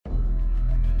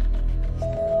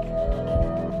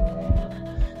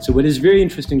So what is very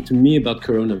interesting to me about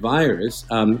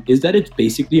coronavirus is that it's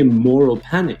basically a moral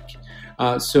panic.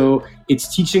 So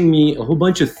it's teaching me a whole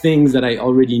bunch of things that I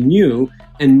already knew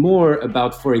and more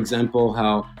about, for example,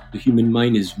 how the human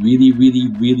mind is really, really,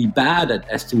 really bad at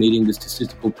estimating the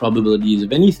statistical probabilities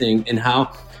of anything, and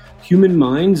how human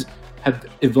minds have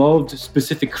evolved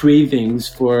specific cravings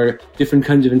for different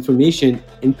kinds of information,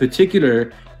 in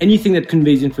particular, anything that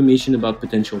conveys information about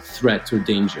potential threats or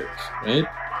dangers, right?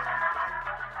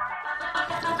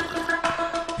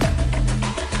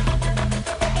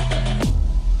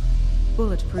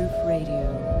 Bulletproof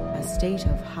Radio, a state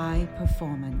of high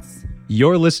performance.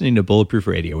 You're listening to Bulletproof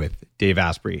Radio with Dave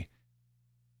Asprey.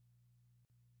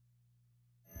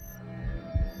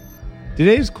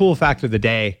 Today's cool fact of the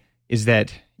day is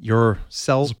that your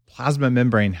cell's plasma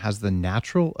membrane has the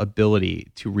natural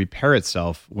ability to repair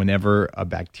itself whenever a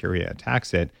bacteria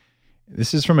attacks it.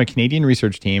 This is from a Canadian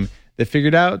research team that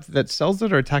figured out that cells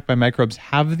that are attacked by microbes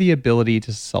have the ability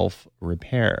to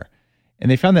self-repair. And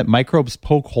they found that microbes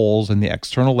poke holes in the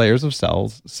external layers of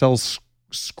cells. Cells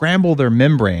scramble their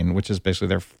membrane, which is basically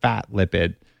their fat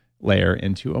lipid layer,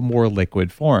 into a more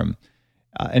liquid form.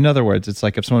 In other words, it's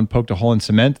like if someone poked a hole in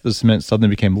cement, the cement suddenly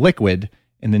became liquid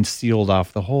and then sealed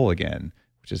off the hole again,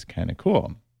 which is kind of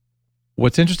cool.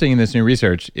 What's interesting in this new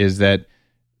research is that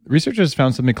researchers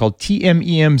found something called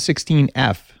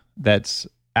TMEM16F that's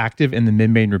active in the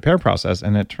membrane repair process,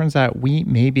 and it turns out we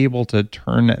may be able to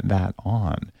turn that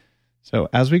on. So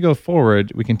as we go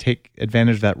forward, we can take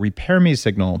advantage of that repair me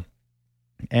signal,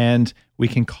 and we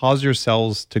can cause your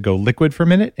cells to go liquid for a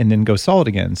minute and then go solid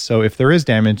again. So if there is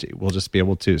damage, we'll just be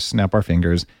able to snap our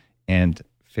fingers and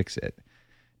fix it.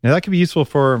 Now that could be useful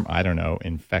for, I don't know,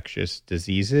 infectious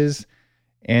diseases,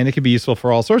 and it could be useful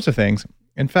for all sorts of things.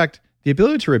 In fact, the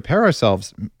ability to repair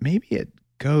ourselves, maybe it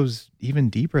goes even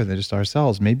deeper than just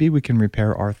ourselves. Maybe we can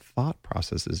repair our thought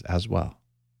processes as well.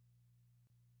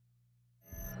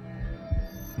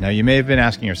 Now, you may have been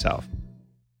asking yourself,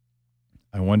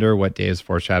 I wonder what Dave is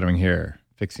foreshadowing here.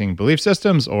 Fixing belief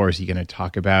systems, or is he going to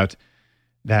talk about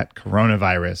that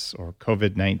coronavirus or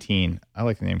COVID-19? I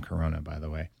like the name Corona, by the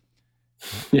way.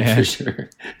 Yeah, for sure.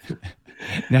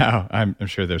 Now, I'm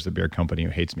sure there's a beer company who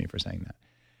hates me for saying that.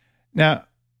 Now,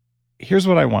 here's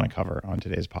what I want to cover on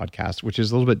today's podcast, which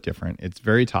is a little bit different. It's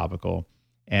very topical,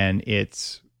 and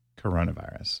it's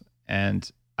coronavirus. And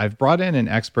I've brought in an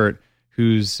expert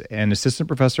who's an assistant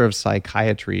professor of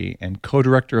psychiatry and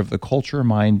co-director of the Culture,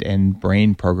 Mind, and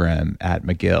Brain program at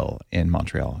McGill in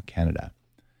Montreal, Canada.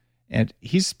 And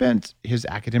he's spent his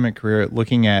academic career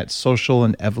looking at social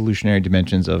and evolutionary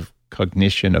dimensions of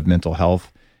cognition, of mental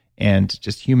health, and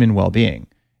just human well-being.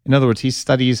 In other words, he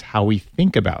studies how we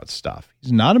think about stuff.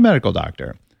 He's not a medical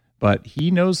doctor, but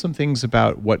he knows some things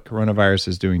about what coronavirus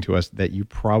is doing to us that you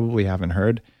probably haven't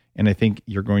heard. And I think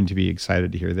you're going to be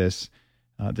excited to hear this.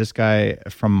 This guy,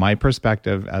 from my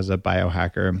perspective as a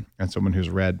biohacker and someone who's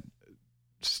read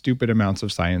stupid amounts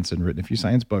of science and written a few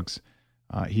science books,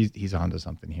 he's onto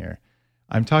something here.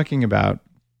 I'm talking about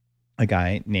a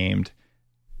guy named,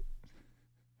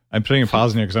 I'm putting a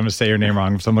pause in here because I'm going to say your name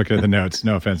wrong, so I'm looking at the notes.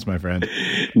 No offense, my friend.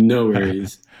 No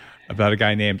worries. About a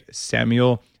guy named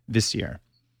Samuel Veissière.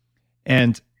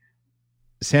 And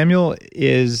Samuel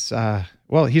is...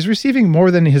 he's receiving more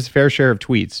than his fair share of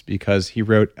tweets because he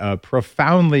wrote a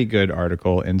profoundly good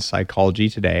article in Psychology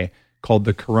Today called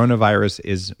 "The Coronavirus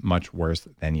is Much Worse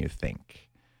Than You Think."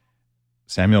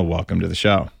 Samuel, welcome to the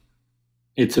show.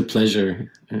 It's a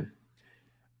pleasure.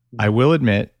 I will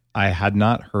admit, I had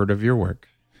not heard of your work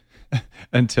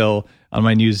until on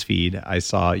my news feed, I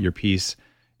saw your piece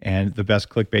and the best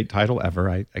clickbait title ever.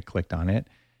 I clicked on it.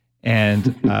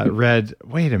 And read,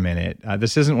 wait a minute,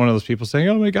 this isn't one of those people saying,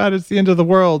 oh my God, it's the end of the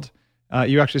world.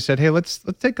 You actually said, hey, let's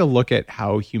take a look at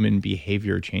how human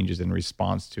behavior changes in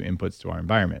response to inputs to our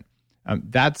environment.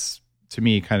 That's, to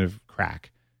me, kind of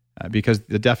crack. Because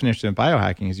the definition of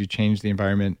biohacking is you change the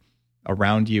environment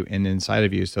around you and inside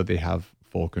of you so they have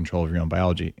full control of your own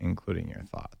biology, including your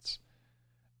thoughts.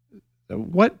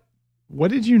 What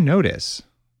did you notice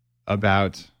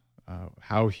about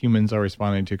how humans are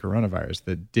responding to coronavirus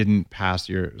that didn't pass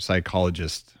your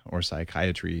psychologist or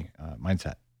psychiatry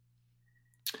mindset?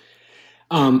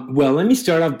 Well, let me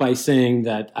start off by saying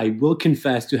that I will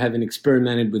confess to having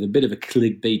experimented with a bit of a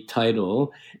clickbait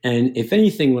title. And if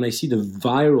anything, when I see the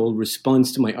viral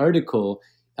response to my article,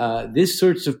 this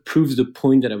sort of proves the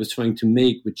point that I was trying to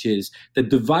make, which is that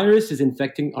the virus is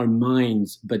infecting our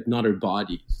minds, but not our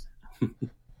bodies.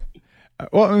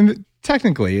 Well, I mean,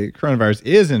 technically, coronavirus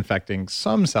is infecting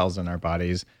some cells in our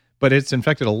bodies, but it's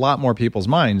infected a lot more people's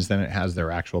minds than it has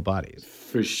their actual bodies.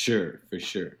 For sure, for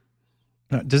sure.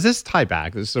 Does this tie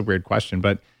back? This is a weird question,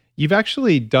 but you've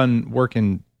actually done work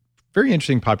in very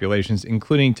interesting populations,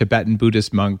 including Tibetan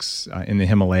Buddhist monks in the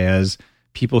Himalayas,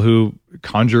 people who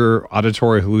conjure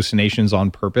auditory hallucinations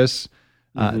on purpose,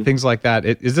 things like that.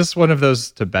 Is this one of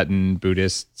those Tibetan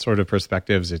Buddhist sort of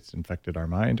perspectives? It's infected our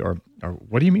mind, or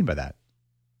what do you mean by that?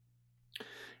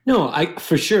 No,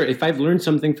 for sure. If I've learned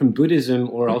something from Buddhism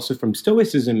or also from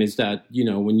Stoicism is that,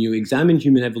 when you examine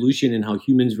human evolution and how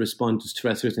humans respond to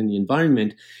stressors in the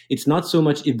environment, it's not so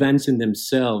much events in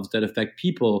themselves that affect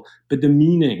people, but the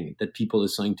meaning that people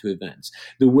assign to events,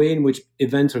 the way in which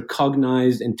events are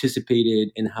cognized, anticipated,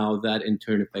 and how that in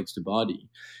turn affects the body.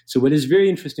 So what is very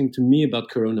interesting to me about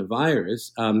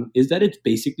coronavirus is that it's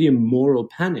basically a moral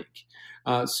panic.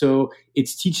 So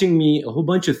it's teaching me a whole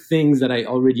bunch of things that I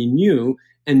already knew,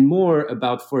 and more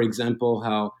about, for example,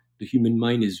 how the human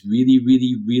mind is really,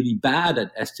 really, really bad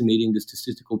at estimating the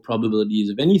statistical probabilities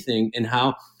of anything, and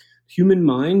how human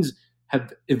minds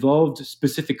have evolved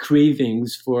specific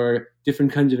cravings for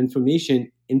different kinds of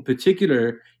information, in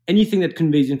particular, anything that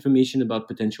conveys information about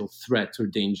potential threats or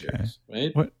dangers,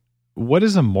 right? What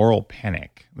is a moral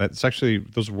panic? That's actually,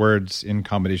 those words in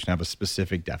combination have a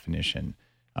specific definition.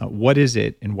 What is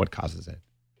it and what causes it?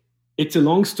 It's a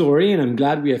long story, and I'm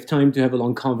glad we have time to have a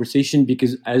long conversation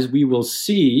because, as we will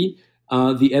see,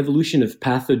 the evolution of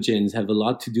pathogens have a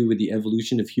lot to do with the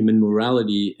evolution of human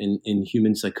morality and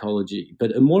human psychology.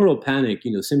 But a moral panic,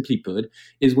 simply put,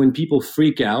 is when people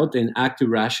freak out and act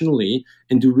irrationally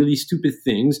and do really stupid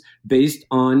things based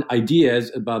on ideas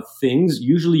about things,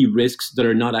 usually risks that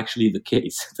are not actually the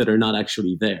case, that are not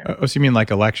actually there. So you mean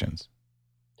like elections?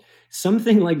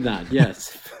 Something like that,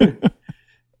 yes.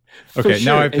 Okay, sure.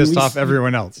 Now I've pissed off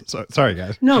everyone else. So, sorry,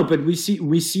 guys. No, but we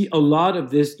see a lot of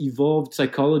this evolved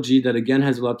psychology that, again,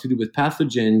 has a lot to do with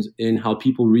pathogens in how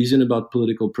people reason about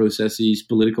political processes,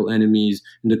 political enemies,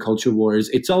 and the culture wars.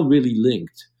 It's all really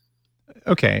linked.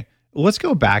 Okay, let's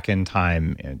go back in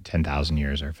time 10,000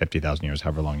 years or 50,000 years,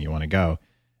 however long you want to go,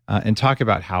 and talk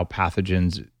about how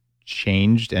pathogens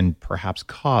changed and perhaps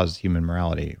caused human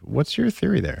morality. What's your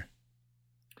theory there?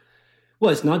 Well,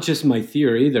 it's not just my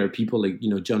theory. There are people like,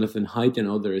 Jonathan Haidt and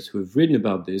others who have written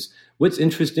about this. What's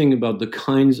interesting about the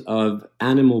kinds of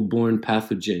animal-borne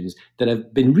pathogens that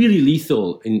have been really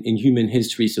lethal in human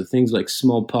history, so things like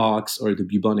smallpox or the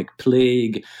bubonic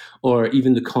plague or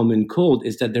even the common cold,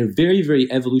 is that they're very, very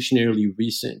evolutionarily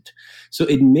recent. So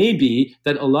it may be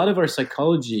that a lot of our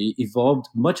psychology evolved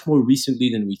much more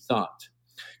recently than we thought.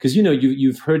 Because,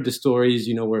 you've heard the stories,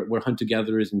 where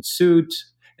hunter-gatherers ensued,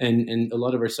 and a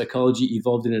lot of our psychology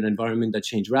evolved in an environment that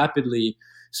changed rapidly.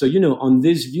 So, on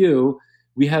this view,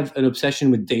 we have an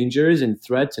obsession with dangers and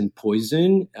threats and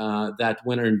poison that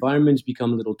when our environments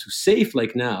become a little too safe,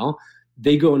 like now,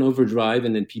 they go in overdrive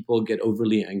and then people get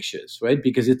overly anxious, right?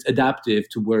 Because it's adaptive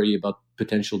to worry about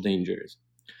potential dangers.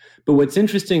 But what's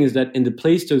interesting is that in the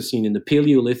Pleistocene, in the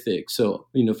Paleolithic, so,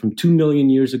 from 2 million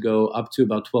years ago up to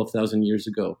about 12,000 years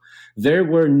ago, there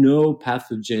were no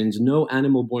pathogens, no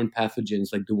animal-borne pathogens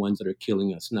like the ones that are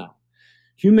killing us now.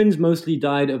 Humans mostly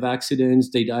died of accidents.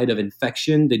 They died of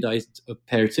infection. They died of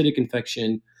parasitic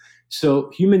infection. So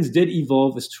humans did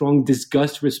evolve a strong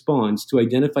disgust response to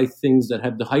identify things that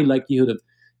have the high likelihood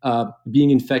of being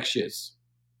infectious.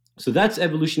 So that's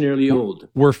evolutionarily old.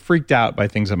 We're freaked out by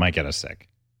things that might get us sick.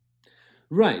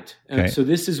 Right. Okay. So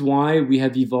this is why we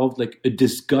have evolved like a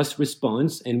disgust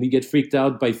response, and we get freaked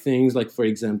out by things like, for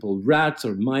example, rats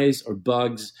or mice or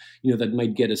bugs, that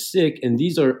might get us sick. And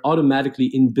these are automatically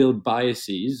inbuilt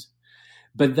biases,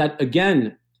 but that,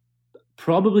 again,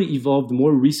 probably evolved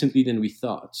more recently than we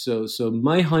thought. So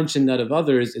my hunch and that of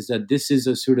others is that this is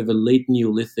a sort of a late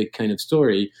Neolithic kind of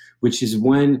story, which is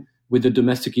when, with the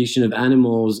domestication of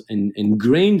animals and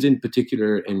grains in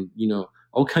particular, and,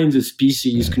 all kinds of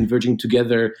species converging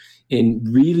together in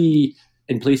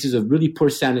places of really poor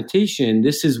sanitation,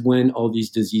 this is when all these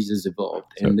diseases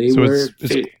evolved. And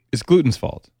it's gluten's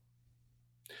fault.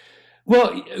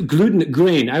 Well,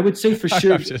 grain, I would say for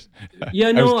sure.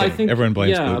 I think everyone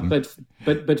blames gluten.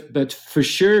 but for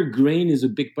sure, grain is a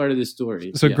big part of the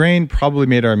story. So grain probably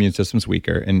made our immune systems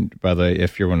weaker. And by the way,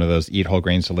 if you're one of those eat whole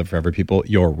grains to live forever people,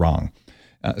 you're wrong.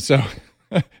 So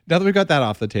now that we got that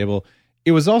off the table,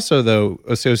 it was also, though,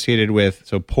 associated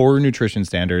with poor nutrition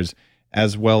standards,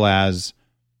 as well as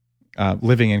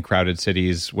living in crowded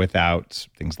cities without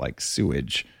things like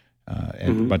sewage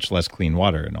and much less clean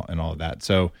water and all of that.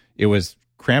 So it was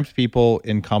cramped people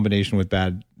in combination with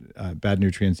bad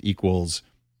nutrients equals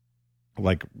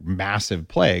like massive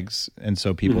plagues. And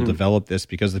so people developed this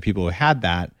because the people who had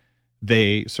that,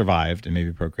 they survived and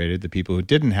maybe procreated. The people who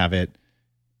didn't have it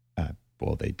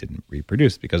well, they didn't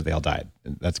reproduce because they all died.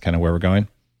 That's kind of where we're going.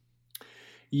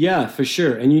 Yeah, for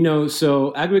sure. And,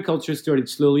 so agriculture started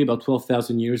slowly about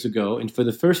 12,000 years ago. And for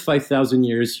the first 5,000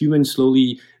 years, humans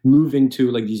slowly move into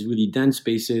like these really dense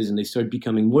spaces, and they start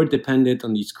becoming more dependent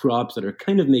on these crops that are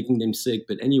kind of making them sick.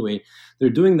 But anyway, they're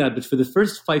doing that. But for the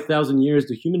first 5,000 years,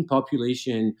 the human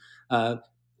population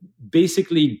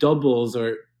basically doubles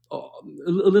or a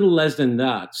little less than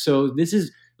that. So this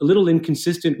is a little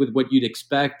inconsistent with what you'd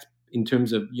expect in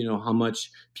terms of, how much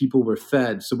people were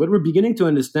fed. So what we're beginning to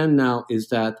understand now is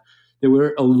that there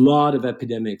were a lot of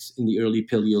epidemics in the early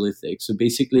Paleolithic. So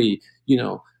basically,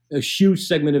 a huge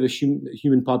segment of a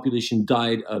human population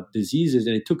died of diseases,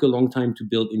 and it took a long time to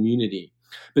build immunity.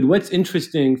 But what's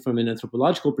interesting from an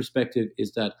anthropological perspective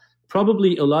is that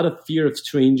probably a lot of fear of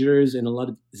strangers and a lot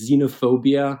of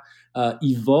xenophobia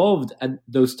evolved at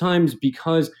those times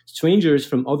because strangers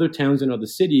from other towns and other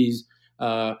cities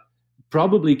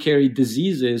probably carried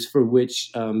diseases for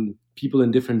which people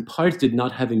in different parts did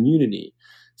not have immunity.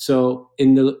 So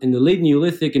in the late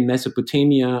Neolithic in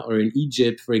Mesopotamia or in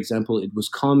Egypt, for example, it was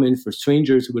common for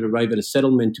strangers who would arrive at a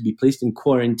settlement to be placed in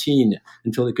quarantine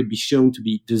until they could be shown to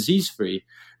be disease-free,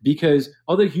 because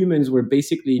other humans were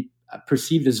basically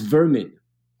perceived as vermin.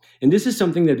 And this is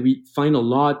something that we find a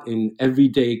lot in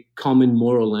everyday common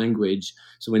moral language.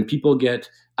 So when people get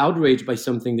outraged by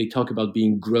something, they talk about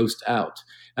being grossed out.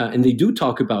 And they do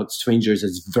talk about strangers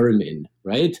as vermin,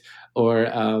 right? Or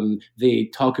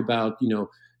they talk about,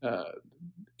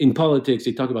 in politics,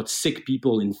 they talk about sick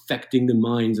people infecting the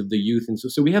minds of the youth. And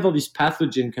so we have all these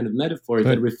pathogen kind of metaphors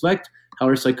that reflect how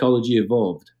our psychology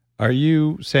evolved. Are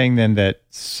you saying then that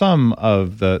some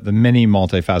of the many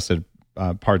multifaceted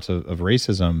parts of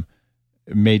racism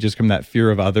may just come that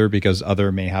fear of other because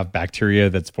other may have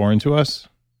bacteria that's foreign to us?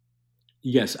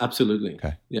 Yes, absolutely.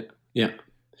 Okay. Yeah.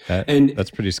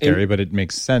 That's pretty scary, but it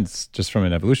makes sense just from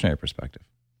an evolutionary perspective.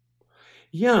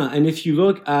 Yeah, and if you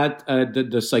look at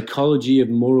the psychology of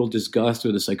moral disgust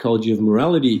or the psychology of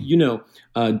morality,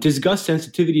 disgust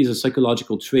sensitivity is a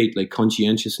psychological trait like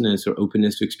conscientiousness or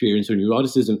openness to experience or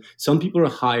neuroticism. Some people are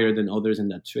higher than others in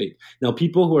that trait. Now,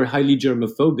 people who are highly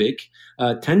germophobic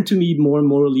tend to be more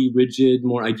morally rigid,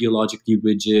 more ideologically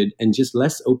rigid, and just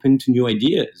less open to new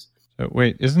ideas. So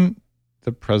wait, isn't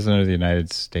the president of the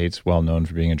United States well known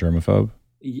for being a germaphobe?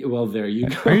 Well, there you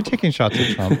go. Are you taking shots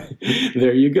at Trump?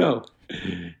 There you go.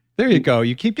 There you go.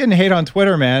 You keep getting hate on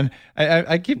Twitter, man.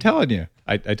 I keep telling you.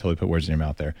 I totally put words in your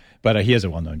mouth there. But he is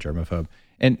a well-known germaphobe.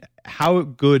 And how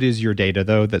good is your data,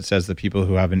 though, that says the people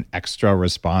who have an extra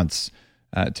response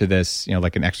to this,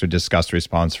 like an extra disgust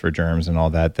response for germs and all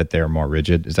that they're more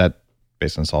rigid? Is that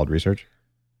based on solid research?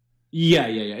 Yeah.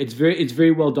 It's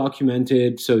very well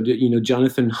documented. So,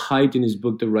 Jonathan Haidt in his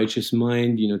book, The Righteous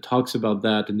Mind, talks about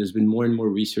that. And there's been more and more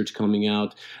research coming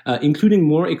out, including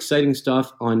more exciting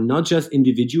stuff on not just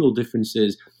individual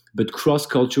differences, but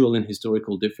cross-cultural and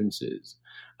historical differences.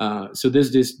 So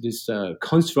there's this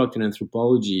construct in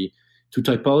anthropology to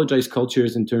typologize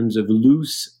cultures in terms of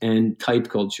loose and tight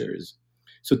cultures.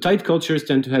 So tight cultures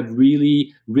tend to have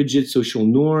really rigid social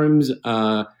norms,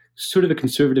 sort of a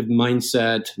conservative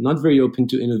mindset, not very open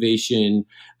to innovation.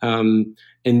 And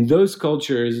those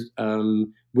cultures,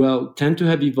 tend to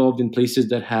have evolved in places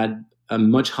that had a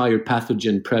much higher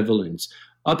pathogen prevalence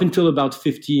up until about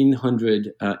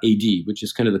 1500 AD, which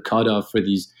is kind of the cutoff for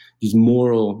these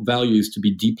moral values to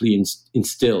be deeply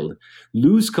instilled.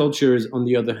 Loose cultures, on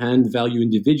the other hand, value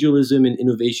individualism and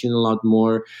innovation a lot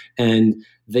more, and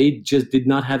they just did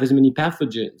not have as many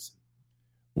pathogens.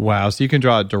 Wow. So you can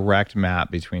draw a direct map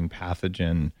between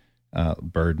pathogen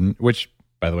burden, which,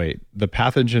 by the way, the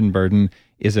pathogen burden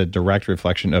is a direct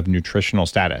reflection of nutritional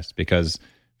status, because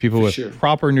people with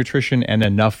proper nutrition and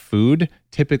enough food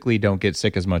typically don't get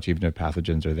sick as much, even if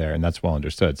pathogens are there. And that's well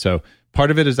understood. So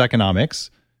part of it is economics,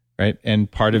 right?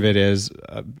 And part of it is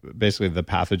basically the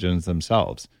pathogens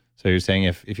themselves. So you're saying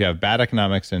if you have bad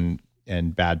economics and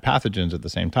bad pathogens at the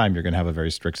same time, you're going to have a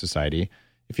very strict society.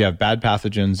 If you have bad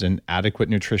pathogens and adequate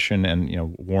nutrition and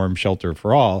warm shelter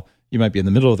for all, you might be in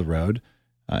the middle of the road.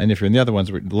 And if you're in the other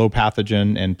ones, low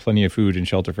pathogen and plenty of food and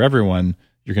shelter for everyone,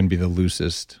 you're going to be the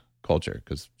loosest culture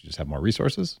because you just have more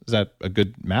resources. Is that a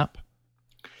good map?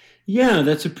 Yeah,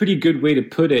 that's a pretty good way to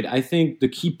put it. I think the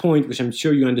key point, which I'm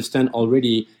sure you understand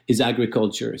already, is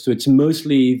agriculture. So it's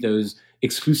mostly those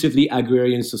exclusively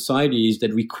agrarian societies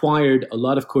that required a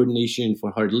lot of coordination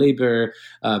for hard labor,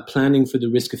 planning for the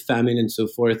risk of famine and so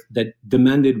forth, that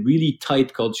demanded really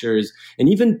tight cultures and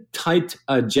even tight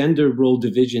gender role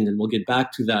division. And we'll get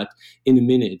back to that in a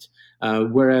minute.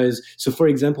 So for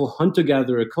example,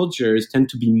 hunter-gatherer cultures tend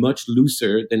to be much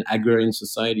looser than agrarian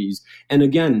societies. And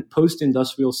again,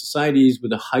 post-industrial societies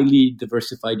with a highly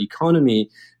diversified economy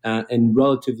and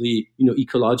relatively,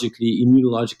 ecologically,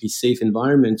 immunologically safe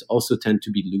environments also tend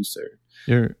to be looser.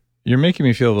 You're making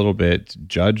me feel a little bit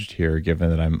judged here, given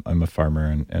that I'm a farmer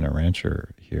and a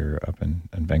rancher here up in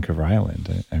Vancouver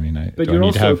Island. But you're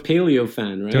also a paleo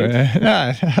fan, right?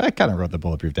 I kind of wrote the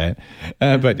Bulletproof Diet,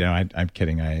 but I'm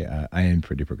kidding. I am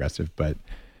pretty progressive, but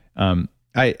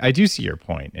I do see your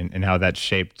point and how that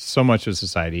shaped so much of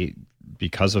society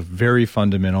because of very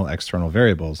fundamental external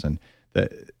variables. And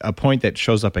a point that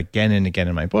shows up again and again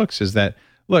in my books is that,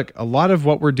 look, a lot of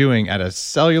what we're doing at a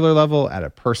cellular level, at a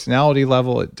personality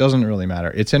level, it doesn't really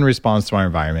matter. It's in response to our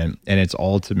environment, and it's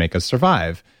all to make us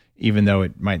survive, even though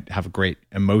it might have a great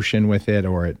emotion with it,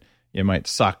 or it might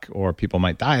suck, or people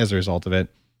might die as a result of it.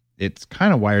 It's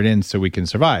kind of wired in so we can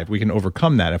survive. We can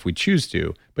overcome that if we choose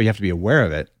to, but you have to be aware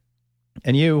of it.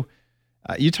 And you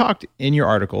talked in your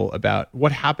article about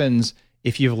what happens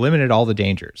if you've eliminated all the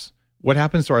dangers. What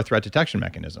happens to our threat detection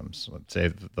mechanisms? Let's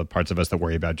say the parts of us that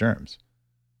worry about germs.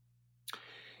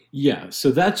 Yeah,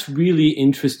 so that's really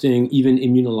interesting, even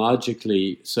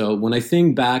immunologically. So when I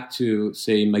think back to,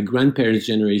 say, my grandparents'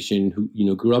 generation,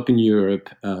 who grew up in Europe,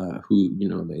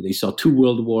 they saw 2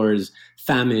 world wars,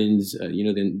 famines,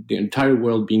 the entire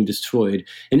world being destroyed,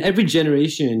 and every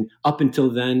generation up until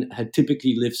then had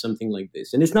typically lived something like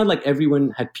this. And it's not like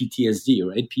everyone had PTSD,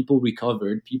 right? People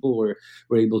recovered, people were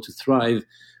able to thrive.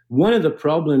 One of the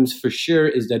problems, for sure,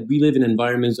 is that we live in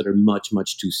environments that are much,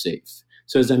 much too safe.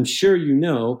 So as I'm sure you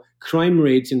know, crime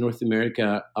rates in North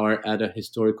America are at a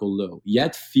historical low,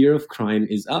 yet fear of crime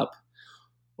is up.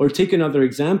 Or take another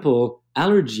example,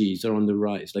 allergies are on the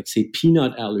rise, like say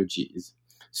peanut allergies.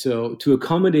 So to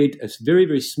accommodate a very,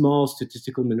 very small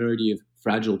statistical minority of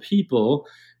fragile people,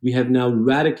 we have now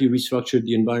radically restructured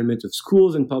the environment of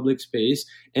schools and public space,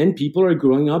 and people are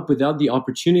growing up without the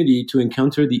opportunity to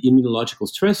encounter the immunological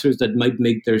stressors that might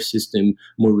make their system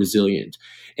more resilient.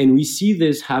 And we see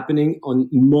this happening on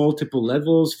multiple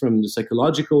levels, from the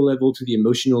psychological level to the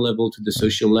emotional level to the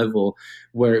social level,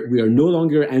 where we are no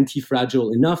longer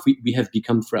anti-fragile enough, we have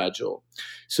become fragile.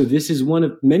 So this is one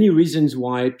of many reasons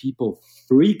why people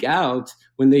freak out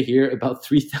when they hear about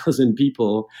 3,000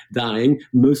 people dying,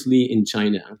 mostly in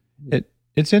China.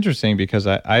 It's interesting because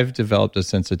I've developed a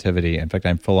sensitivity. In fact,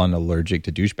 I'm full on allergic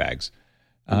to douchebags.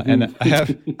 And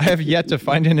I have yet to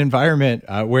find an environment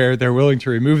where they're willing to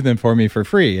remove them for me for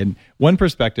free. And one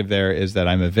perspective there is that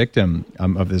I'm a victim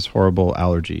of this horrible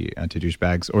allergy to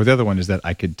douchebags. Or the other one is that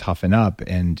I could toughen up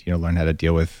and learn how to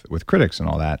deal with critics and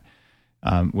all that,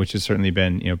 which has certainly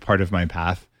been part of my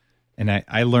path. And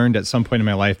I learned at some point in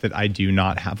my life that I do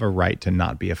not have a right to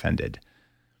not be offended.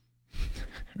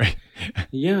 Right?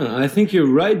 Yeah, I think you're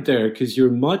right there, because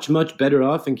you're much, much better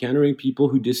off encountering people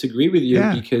who disagree with you,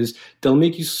 because they'll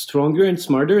make you stronger and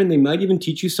smarter, and they might even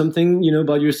teach you something,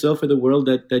 about yourself or the world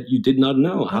that you did not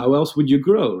know. How else would you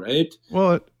grow, right?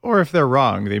 Well, or if they're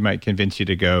wrong, they might convince you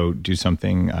to go do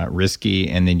something risky,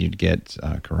 and then you'd get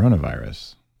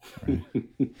coronavirus.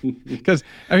 Because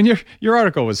your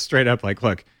article was straight up like,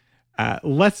 look,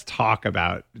 let's talk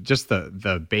about just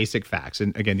the basic facts.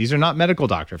 And again, these are not medical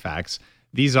doctor facts.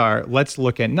 These are, let's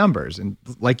look at numbers. And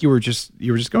like you were just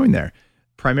going there,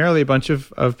 primarily a bunch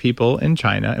of people in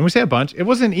China. And we say a bunch, it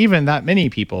wasn't even that many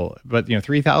people, but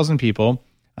 3,000 people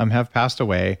have passed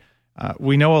away.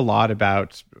 We know a lot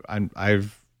about,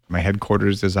 my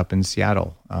headquarters is up in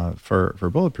Seattle for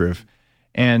Bulletproof.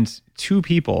 And 2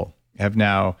 people have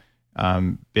now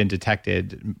been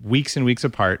detected weeks and weeks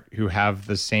apart who have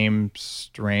the same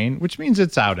strain, which means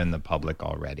it's out in the public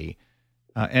already.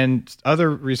 And other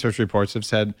research reports have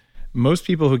said most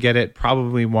people who get it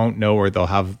probably won't know, or they'll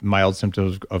have mild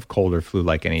symptoms of cold or flu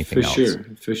like anything else.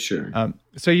 For sure.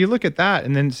 So you look at that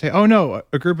and then say, oh no,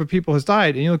 a group of people has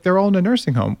died. And you look, they're all in a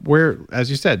nursing home where, as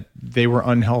you said, they were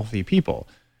unhealthy people,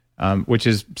 which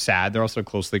is sad. They're also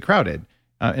closely crowded.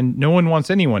 And no one wants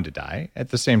anyone to die.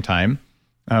 At the same time,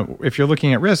 if you're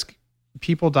looking at risk,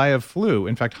 people die of flu.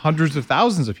 In fact, hundreds of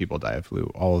thousands of people die of flu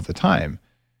all of the time.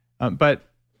 But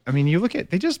you look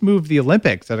at, they just moved the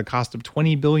Olympics at a cost of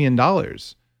 $20 billion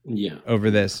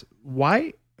over this.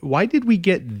 Why did we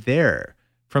get there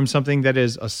from something that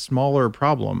is a smaller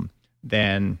problem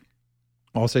than,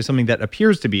 I'll say something that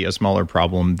appears to be a smaller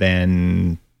problem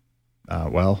than,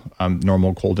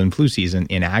 normal cold and flu season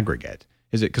in aggregate?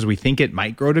 Is it because we think it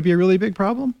might grow to be a really big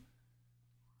problem?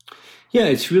 Yeah,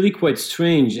 it's really quite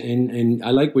strange, and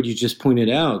I like what you just pointed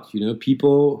out.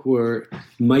 People who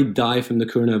might die from the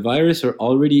coronavirus are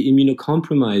already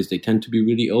immunocompromised. They tend to be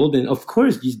really old, and of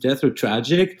course, these deaths are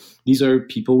tragic. These are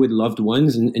people with loved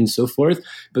ones and so forth.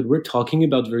 But we're talking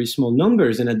about very small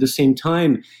numbers, and at the same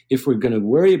time, if we're going to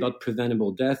worry about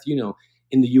preventable death,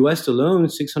 in the U.S. alone,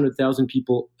 600,000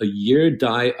 people a year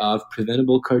die of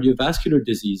preventable cardiovascular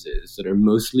diseases that are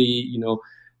mostly,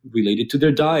 related to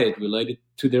their diet, related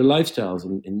to their lifestyles,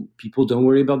 and people don't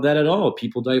worry about that at all.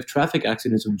 People die of traffic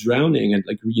accidents, of drowning at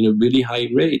really high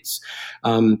rates.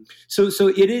 So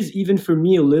it is, even for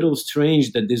me, a little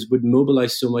strange that this would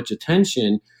mobilize so much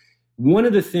attention. One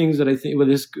of the things that I think,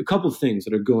 there's a couple of things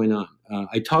that are going on.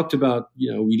 I talked about,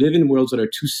 we live in worlds that are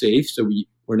too safe, so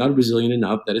we're not resilient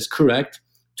enough. That is correct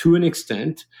to an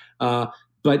extent.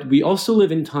 But we also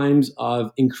live in times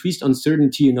of increased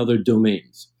uncertainty in other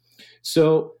domains.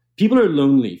 So people are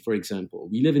lonely, for example.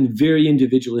 We live in very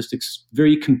individualistic,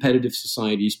 very competitive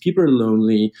societies. People are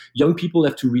lonely. Young people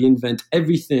have to reinvent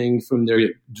everything from their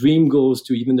dream goals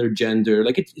to even their gender.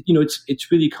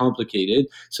 It's really complicated.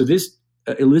 So this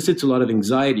elicits a lot of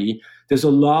anxiety. There's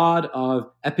a lot of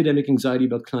epidemic anxiety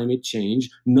about climate change,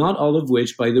 not all of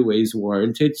which, by the way, is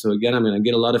warranted. So again, I'm going to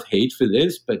get a lot of hate for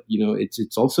this, but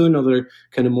it's also another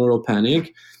kind of moral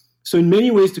panic. So in many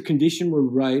ways, the condition were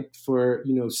ripe for,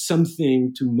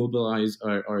 something to mobilize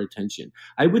our attention.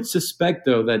 I would suspect,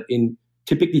 though, that in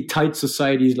typically tight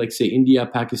societies like, say, India,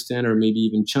 Pakistan, or maybe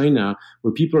even China,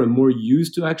 where people are more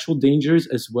used to actual dangers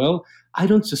as well, I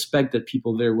don't suspect that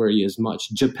people there worry as much.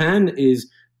 Japan is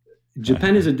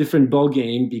a different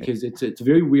ballgame because it's a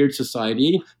very weird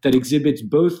society that exhibits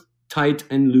both tight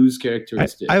and loose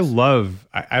characteristics. I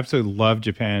absolutely love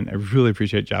Japan. I really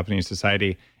appreciate Japanese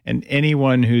society. And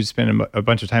anyone who's spent a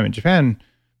bunch of time in Japan,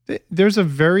 there's a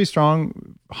very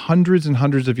strong hundreds and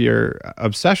hundreds of year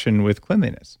obsession with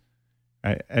cleanliness.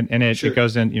 Right? And it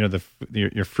goes in,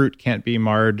 your fruit can't be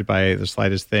marred by the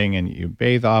slightest thing, and you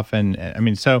bathe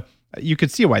often. So you could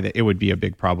see why it would be a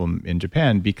big problem in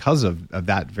Japan because of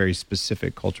that very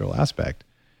specific cultural aspect.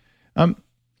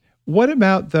 What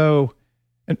about, though?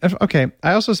 Okay,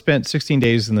 I also spent 16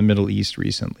 days in the Middle East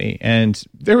recently, and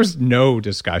there was no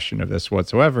discussion of this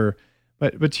whatsoever.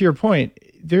 But to your point,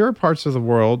 there are parts of the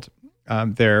world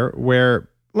there where,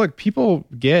 look, people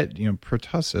get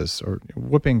pertussis or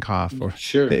whooping cough, or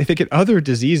sure. they get other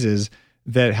diseases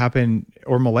that happen,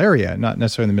 or malaria, not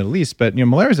necessarily in the Middle East, but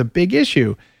malaria is a big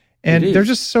issue. And they're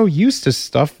just so used to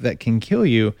stuff that can kill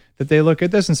you that they look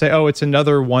at this and say, oh, it's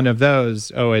another one of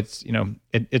those. Oh, it's,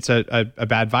 it's a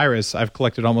bad virus. I've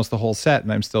collected almost the whole set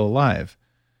and I'm still alive.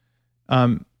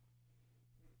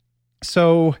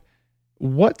 So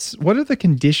what are the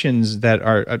conditions that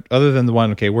are, other than the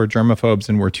one, okay, we're germaphobes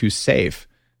and we're too safe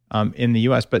in the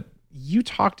US, but you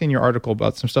talked in your article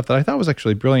about some stuff that I thought was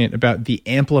actually brilliant about the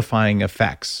amplifying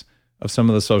effects of some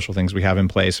of the social things we have in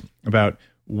place, about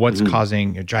what's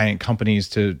causing giant companies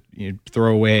to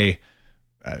throw away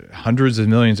hundreds of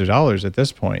millions of dollars at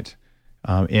this point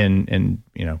in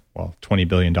 $20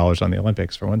 billion on the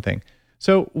Olympics, for one thing.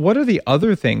 So what are the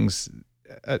other things,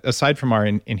 aside from our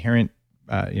inherent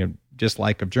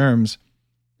dislike of germs,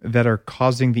 that are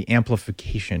causing the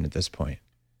amplification at this point?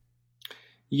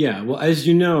 Yeah, well, as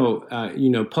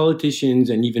politicians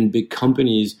and even big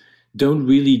companies don't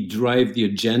really drive the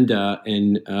agenda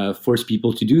and force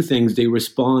people to do things. They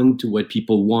respond to what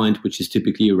people want, which is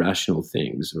typically irrational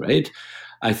things, right?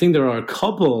 I think there are a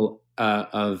couple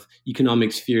of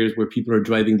economic spheres where people are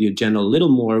driving the agenda a little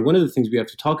more. One of the things we have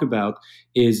to talk about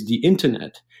is the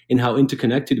internet and how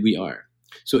interconnected we are.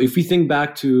 So if we think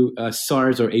back to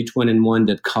SARS or H1N1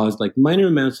 that caused minor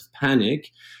amounts of panic,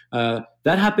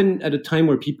 that happened at a time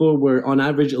where people were on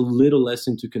average a little less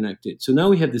interconnected. So now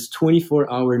we have this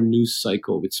 24-hour news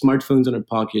cycle with smartphones in our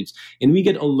pockets, and we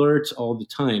get alerts all the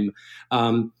time.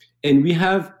 And we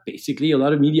have basically a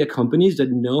lot of media companies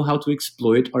that know how to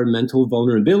exploit our mental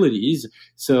vulnerabilities.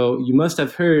 So you must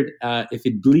have heard, if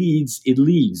it bleeds, it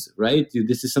leads, right?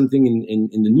 This is something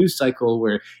in the news cycle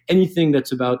where anything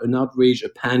that's about an outrage, a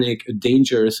panic, a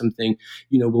danger or something,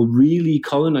 will really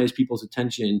colonize people's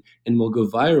attention and will go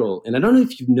viral. And I don't know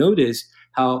if you've noticed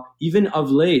how even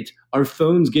of late, our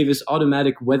phones gave us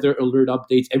automatic weather alert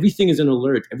updates. Everything is an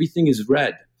alert. Everything is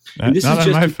red. Not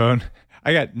on my phone.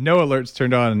 I got no alerts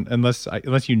turned on unless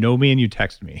you know me and you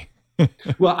text me.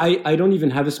 Well, I don't even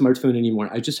have a smartphone anymore.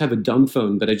 I just have a dumb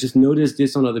phone, but I just noticed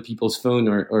this on other people's phone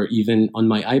or even on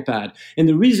my iPad. And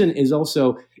the reason is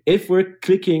also, if we're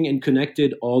clicking and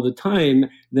connected all the time,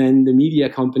 then the media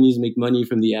companies make money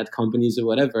from the ad companies or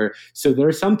whatever. So there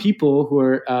are some people who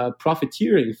are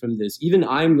profiteering from this. Even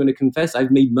I'm going to confess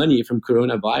I've made money from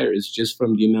coronavirus just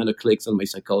from the amount of clicks on my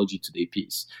Psychology Today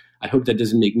piece. I hope that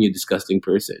doesn't make me a disgusting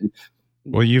person.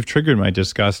 Well, you've triggered my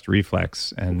disgust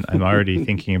reflex, and I'm already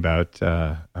thinking about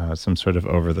some sort of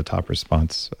over-the-top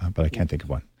response, but I can't think of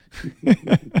one.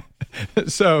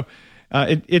 So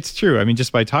it's true. I mean,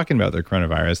 just by talking about the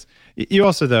coronavirus, you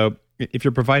also, though, if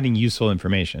you're providing useful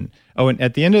information. Oh, and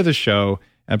at the end of the show,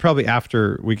 and probably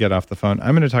after we get off the phone,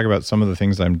 I'm going to talk about some of the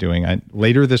things I'm doing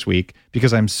later this week,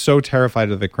 because I'm so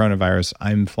terrified of the coronavirus.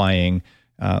 I'm flying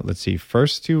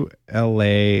first to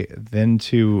LA, then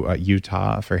to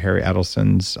Utah for Harry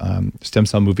Adelson's stem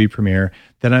cell movie premiere.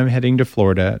 Then I'm heading to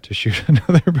Florida to shoot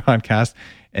another podcast.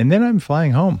 And then I'm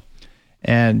flying home.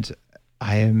 And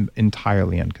I am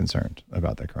entirely unconcerned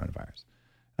about the coronavirus.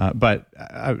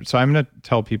 So I'm going to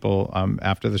tell people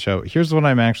after the show, here's what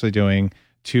I'm actually doing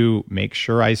to make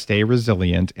sure I stay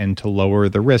resilient and to lower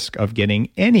the risk of getting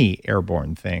any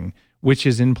airborne thing, which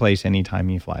is in place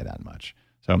anytime you fly that much.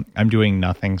 So I'm doing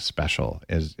nothing special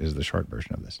is the short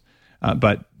version of this.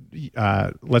 But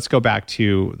let's go back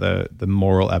to the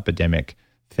moral epidemic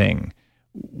thing.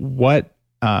 One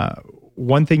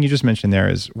thing you just mentioned there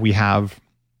is we have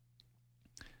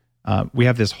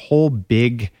this whole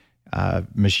big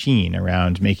machine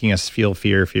around making us feel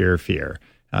fear,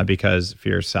 because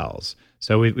fear sells.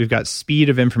 So we've got speed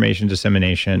of information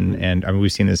dissemination, and I mean,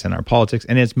 we've seen this in our politics,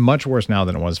 and it's much worse now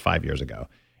than it was 5 years ago.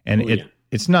 And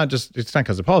it's not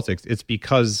because of politics. It's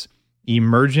because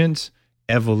emergent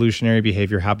evolutionary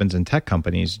behavior happens in tech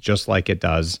companies, just like it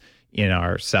does in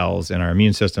our cells, in our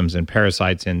immune systems, and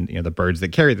parasites, and the birds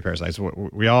that carry the parasites.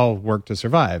 We all work to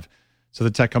survive. So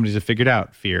the tech companies have figured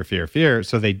out fear.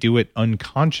 So they do it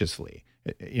unconsciously.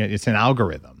 It's an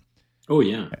algorithm. Oh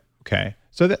yeah. Okay.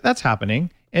 So that's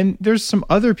happening. And there's some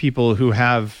other people who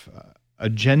have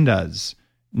agendas,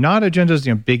 not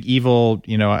agendas, big evil,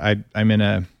 I'm in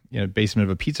a basement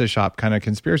of a pizza shop kind of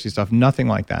conspiracy stuff, nothing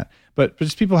like that. But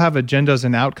just people have agendas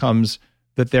and outcomes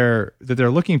that they're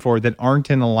looking for that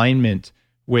aren't in alignment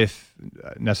with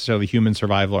necessarily human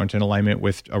survival, aren't in alignment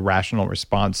with a rational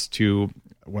response to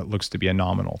what looks to be a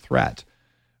nominal threat.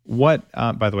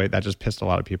 By the way, that just pissed a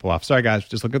lot of people off. Sorry guys,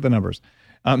 just look at the numbers.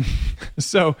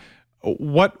 So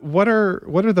what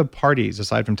are the parties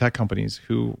aside from tech companies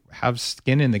who have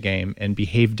skin in the game and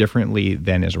behave differently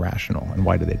than is rational, and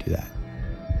why do they do that?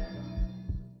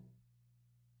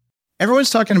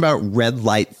 Everyone's talking about red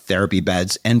light therapy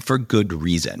beds, and for good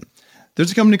reason.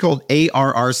 There's a company called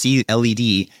ARRC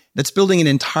LED that's building an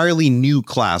entirely new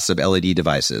class of LED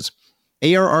devices.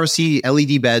 ARRC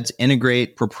LED beds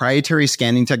integrate proprietary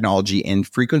scanning technology and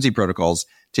frequency protocols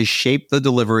to shape the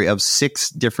delivery of 6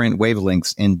 different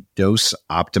wavelengths in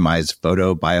dose-optimized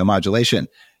photobiomodulation.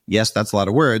 Yes, that's a lot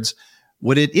of words.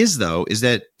 What it is, though, is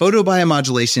that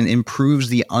photobiomodulation improves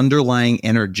the underlying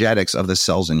energetics of the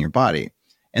cells in your body.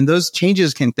 And those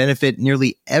changes can benefit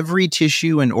nearly every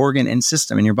tissue and organ and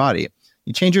system in your body.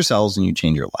 You change your cells and you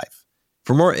change your life.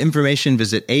 For more information,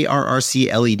 visit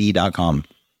arrcled.com.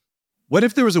 What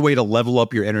if there was a way to level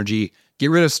up your energy,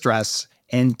 get rid of stress,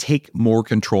 and take more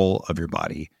control of your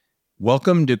body?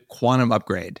 Welcome to Quantum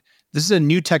Upgrade. This is a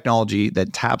new technology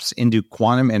that taps into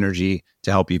quantum energy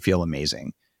to help you feel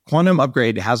amazing. Quantum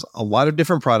Upgrade has a lot of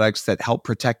different products that help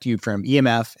protect you from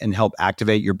EMF and help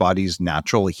activate your body's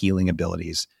natural healing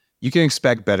abilities. You can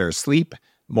expect better sleep,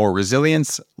 more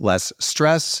resilience, less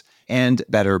stress, and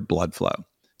better blood flow.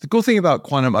 The cool thing about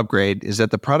Quantum Upgrade is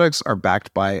that the products are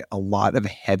backed by a lot of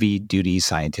heavy-duty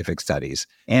scientific studies,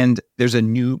 and there's a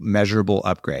new measurable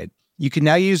upgrade. You can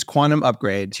now use Quantum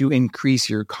Upgrade to increase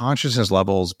your consciousness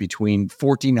levels between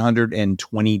 1400 and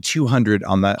 2200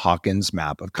 on the Hawkins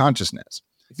map of consciousness.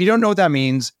 If you don't know what that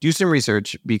means, do some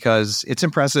research because it's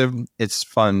impressive, it's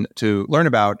fun to learn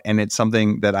about, and it's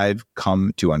something that I've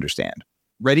come to understand.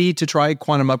 Ready to try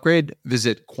Quantum Upgrade?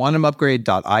 Visit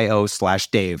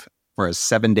quantumupgrade.io/Dave for a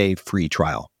 7-day free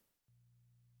trial.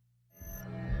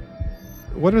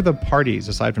 What are the parties,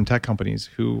 aside from tech companies,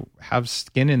 who have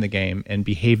skin in the game and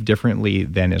behave differently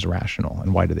than is rational,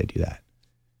 and why do they do that?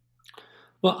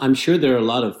 Well, I'm sure there are a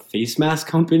lot of face mask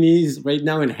companies right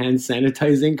now and hand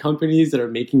sanitizing companies that are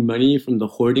making money from the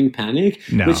hoarding panic,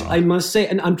 which I must say,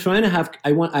 and I'm trying to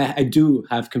I do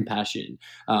have compassion.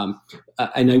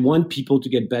 And I want people to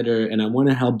get better, and I want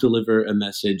to help deliver a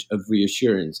message of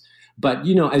reassurance. But,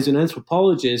 as an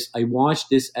anthropologist, I watched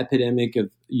this epidemic of,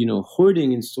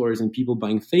 hoarding in stores and people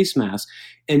buying face masks.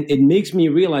 And it makes me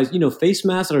realize, face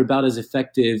masks are about as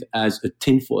effective as a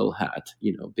tinfoil hat,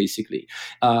 basically,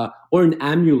 or an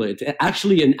amulet.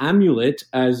 Actually, an amulet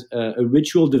as a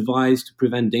ritual device to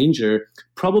prevent danger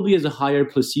probably has a higher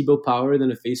placebo power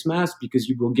than a face mask, because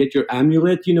you will get your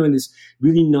amulet, in this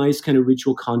really nice kind of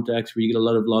ritual context where you get a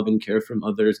lot of love and care from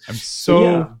others. I'm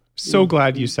so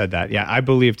glad you said that. Yeah, I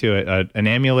believe too. An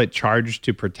amulet charged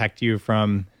to protect you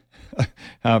from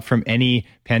any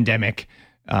pandemic,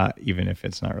 even if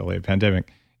it's not really a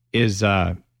pandemic, is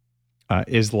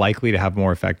likely to have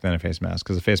more effect than a face mask,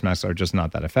 because the face masks are just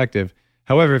not that effective.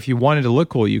 However, if you wanted to look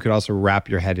cool, you could also wrap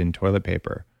your head in toilet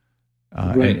paper,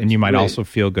 and you might also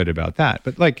feel good about that.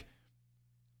 But like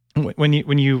when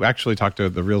you actually talk to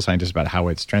the real scientists about how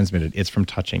it's transmitted, it's from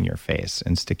touching your face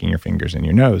and sticking your fingers in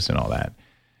your nose and all that.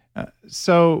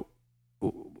 So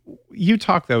you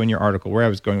talk, though, in your article, where I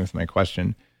was going with my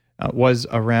question, was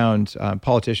around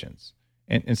politicians.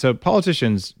 And so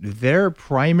politicians, their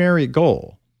primary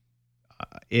goal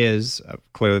is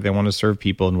clearly they want to serve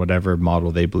people in whatever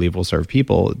model they believe will serve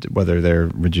people, whether they're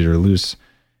rigid or loose.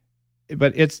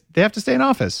 But they have to stay in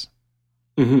office.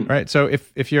 Mm-hmm. Right. So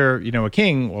if you're, a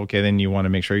king, okay, then you want to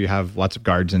make sure you have lots of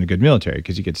guards and a good military,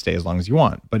 because you could stay as long as you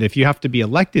want. But if you have to be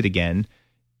elected again,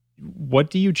 what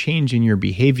do you change in your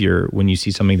behavior when you see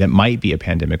something that might be a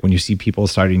pandemic, when you see people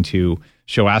starting to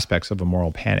show aspects of a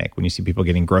moral panic, when you see people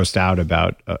getting grossed out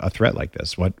about a threat like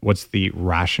this? What's the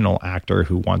rational actor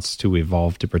who wants to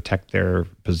evolve to protect their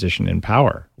position in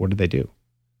power? What do they do?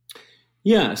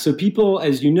 Yeah, so people,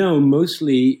 as you know,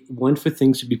 mostly want for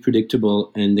things to be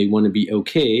predictable and they want to be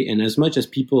okay. And as much as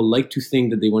people like to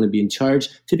think that they want to be in charge,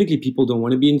 typically people don't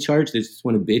want to be in charge. They just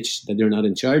want to bitch that they're not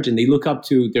in charge, and they look up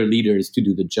to their leaders to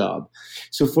do the job.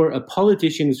 So for a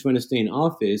politician who's trying to stay in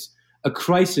office, a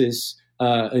crisis,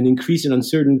 an increase in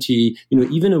uncertainty,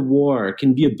 even a war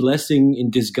can be a blessing in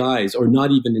disguise, or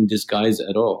not even in disguise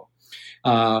at all.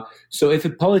 So if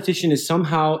a politician is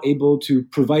somehow able to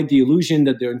provide the illusion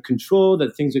that they're in control,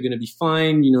 that things are going to be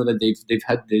fine, that they've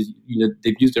had this,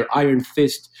 they've used their iron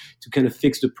fist to kind of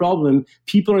fix the problem,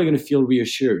 people are going to feel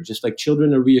reassured, just like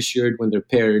children are reassured when their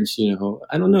parents,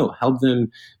 help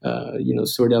them,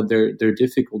 sort out their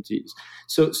difficulties.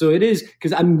 So it is,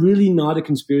 because I'm really not a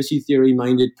conspiracy theory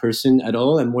minded person at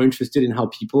all. I'm more interested in how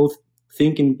people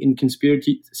think in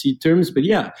conspiracy terms. But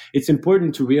yeah, it's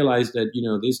important to realize that,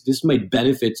 this might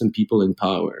benefit some people in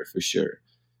power for sure.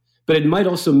 But it might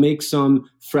also make some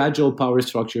fragile power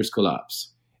structures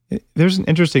collapse. There's an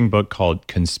interesting book called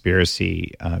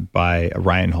Conspiracy by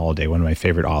Ryan Holiday, one of my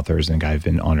favorite authors, and a guy I've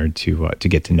been honored to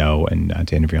get to know and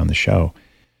to interview on the show.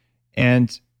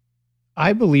 And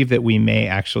I believe that we may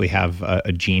actually have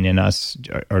a gene in us,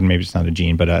 or maybe it's not a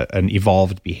gene, but an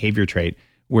evolved behavior trait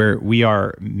where we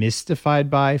are mystified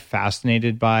by,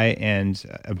 fascinated by, and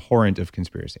abhorrent of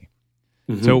conspiracy.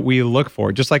 Mm-hmm. So we look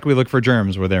for, just like we look for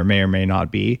germs where there may or may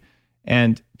not be.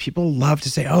 And people love to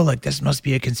say, oh, like this must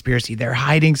be a conspiracy. They're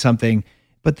hiding something.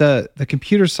 But the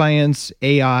computer science,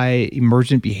 AI,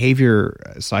 emergent behavior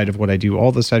side of what I do,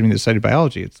 all the side of me, the side of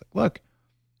biology, it's like, look,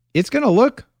 it's going to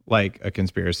look like a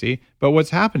conspiracy. But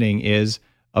what's happening is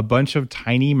a bunch of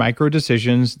tiny micro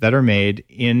decisions that are made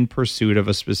in pursuit of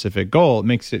a specific goal. It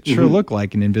makes it sure look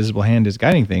like an invisible hand is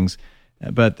guiding things.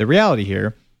 But the reality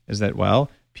here is that, well,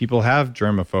 people have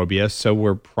germophobia, so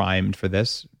we're primed for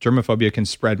this. Germophobia can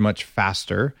spread much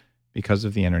faster because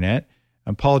of the internet.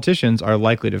 And politicians are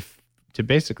likely to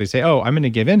basically say, oh, I'm going to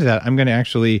give in to that. I'm going to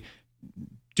actually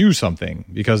do something,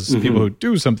 because people who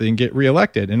do something get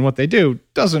reelected. And what they do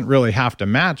doesn't really have to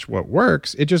match what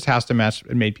works. It just has to match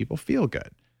and make people feel good.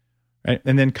 Right?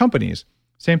 And then companies,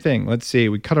 same thing. Let's see,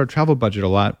 we cut our travel budget a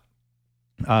lot,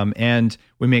 and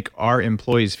we make our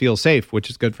employees feel safe, which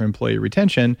is good for employee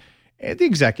retention. And the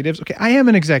executives, okay, I am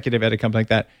an executive at a company like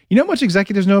that. You know how much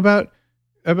executives know about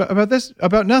this?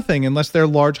 About nothing, unless they're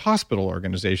large hospital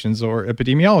organizations or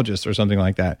epidemiologists or something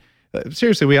like that.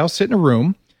 Seriously, we all sit in a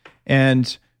room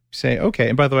and say, okay,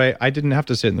 and by the way, I didn't have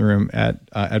to sit in the room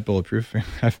at Bulletproof.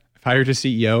 I've hired a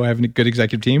CEO. I have a good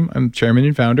executive team. I'm chairman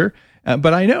and founder.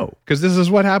 But I know, because this is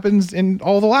what happens in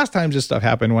all the last times this stuff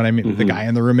happened, when I meet the guy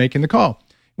in the room making the call.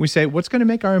 We say, what's going to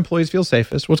make our employees feel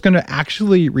safest? What's going to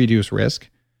actually reduce risk,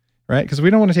 right? Because we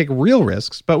don't want to take real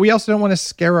risks, but we also don't want to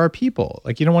scare our people.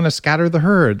 Like, you don't want to scatter the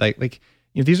herd.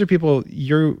 These are people,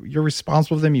 you're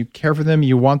responsible for them. You care for them.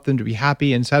 You want them to be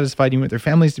happy and satisfied. You want their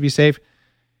families to be safe.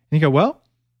 And you go, well,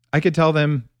 I could tell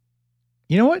them,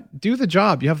 you know what? Do the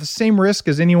job. You have the same risk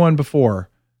as anyone before.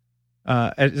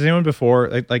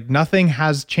 Like nothing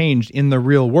has changed in the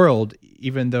real world,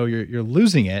 even though you're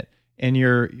losing it. and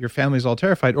your family's all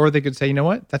terrified. Or they could say, you know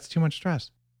what? That's too much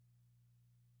stress.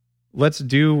 Let's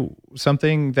do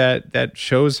something that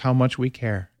shows how much we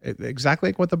care. Exactly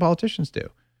like what the politicians do.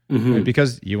 Right?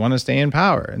 Because you want to stay in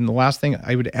power. And the last thing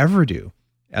I would ever do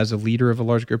as a leader of a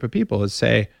large group of people is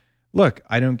say, look,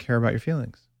 I don't care about your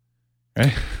feelings.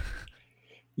 Right?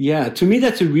 Yeah, to me,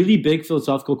 that's a really big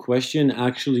philosophical question,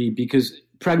 actually, because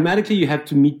pragmatically, you have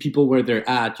to meet people where they're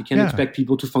at. You can't expect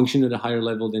people to function at a higher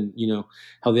level than,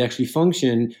 how they actually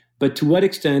function. But to what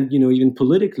extent, even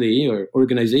politically or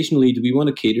organizationally, do we want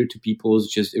to cater to people's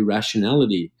just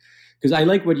irrationality? Because I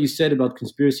like what you said about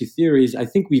conspiracy theories. I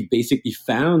think we've basically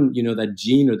found, that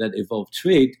gene or that evolved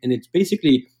trait, and it's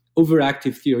basically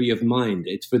overactive theory of mind.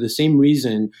 It's for the same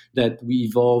reason that we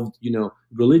evolved,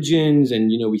 religions,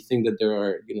 and, we think that there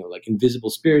are, like invisible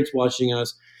spirits watching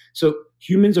us. So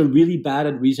humans are really bad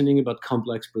at reasoning about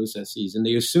complex processes, and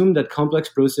they assume that complex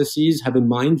processes have a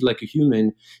mind like a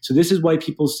human. So this is why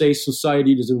people say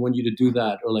society doesn't want you to do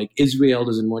that, or like Israel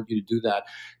doesn't want you to do that.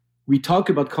 We talk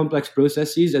about complex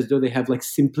processes as though they have like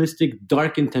simplistic,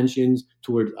 dark intentions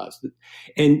toward us.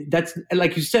 And that's,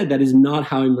 like you said, that is not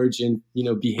how emergent,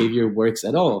 behavior works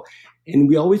at all. And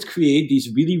we always create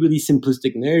these really, really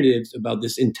simplistic narratives about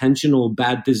this intentional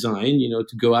bad design,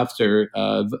 to go after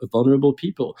vulnerable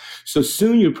people. So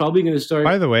soon you're probably going to start.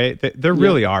 By the way, there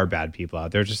really are bad people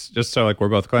out there. Just so like we're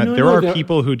both clear. There are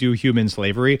people who do human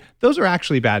slavery. Those are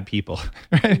actually bad people,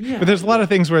 right? Yeah. But there's a lot of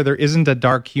things where there isn't a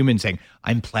dark human saying,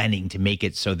 I'm planning to make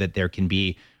it so that there can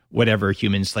be whatever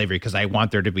human slavery because I want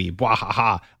there to be blah, ha,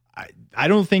 ha. I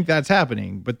don't think that's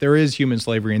happening, but there is human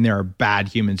slavery and there are bad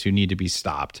humans who need to be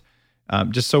stopped.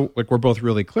 Just so like we're both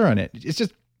really clear on it.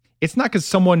 It's not because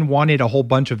someone wanted a whole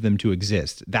bunch of them to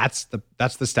exist. That's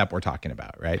the step we're talking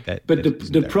about, right? But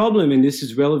the problem, and this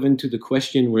is relevant to the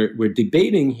question we're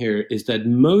debating here, is that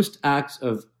most acts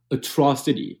of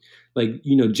atrocity, like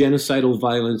genocidal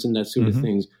violence and that sort of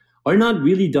things, are not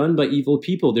really done by evil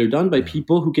people. They're done by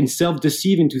people who can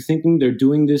self-deceive into thinking they're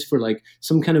doing this for like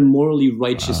some kind of morally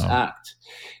righteous act.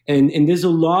 And there's a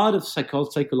lot of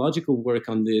psychological work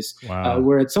on this,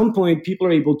 where at some point people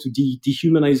are able to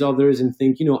dehumanize others and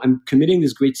think, I'm committing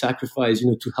this great sacrifice,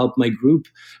 to help my group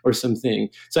or something.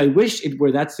 So I wish it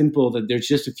were that simple that there's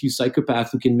just a few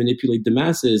psychopaths who can manipulate the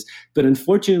masses. But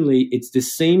unfortunately, it's the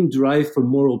same drive for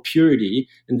moral purity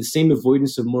and the same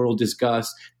avoidance of moral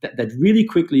disgust that really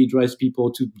quickly drives people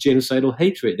to genocidal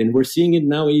hatred. And we're seeing it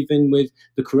now even with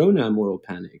the corona moral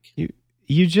panic.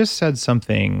 You just said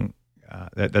something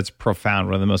that's profound.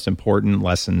 One of the most important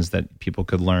lessons that people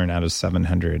could learn out of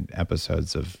 700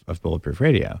 episodes of Bulletproof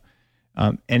Radio.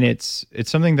 And it's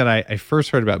something that I first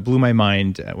heard about, blew my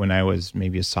mind when I was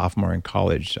maybe a sophomore in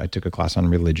college. I took a class on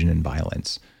religion and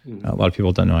violence. A lot of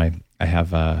people don't know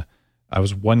I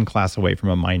was one class away from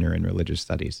a minor in religious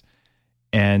studies.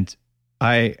 And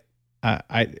I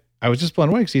was just blown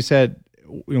away because he said,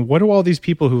 what do all these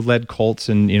people who led cults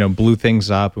and, blew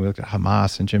things up, and we looked at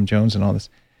Hamas and Jim Jones and all this.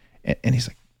 And he's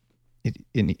like,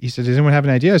 he said, does anyone have an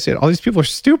idea? I said, all these people are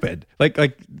stupid. Like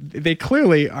they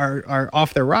clearly are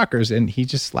off their rockers. And he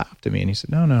just laughed at me and he said,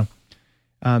 no.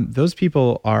 Those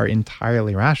people are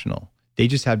entirely rational. They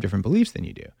just have different beliefs than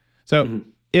you do. So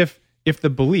if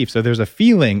the belief, so there's a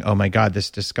feeling, oh my God,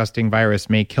 this disgusting virus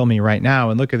may kill me right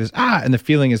now. And look at this, and the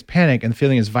feeling is panic and the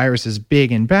feeling is virus is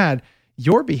big and bad.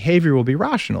 Your behavior will be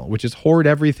rational, which is hoard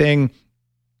everything,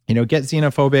 get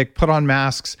xenophobic, put on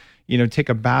masks, take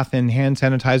a bath in hand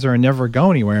sanitizer and never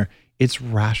go anywhere. It's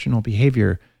rational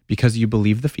behavior because you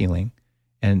believe the feeling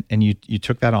and you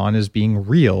took that on as being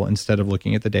real instead of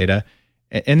looking at the data.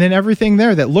 And then everything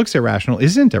there that looks irrational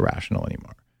isn't irrational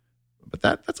anymore. But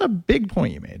that's a big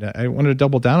point you made. I wanted to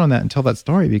double down on that and tell that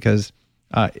story because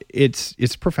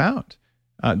it's profound.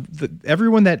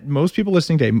 Everyone that most people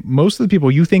listening today, most of the people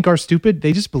you think are stupid,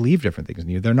 they just believe different things than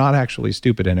you. They're not actually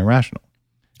stupid and irrational.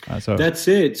 So that's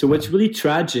it. So what's really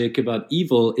tragic about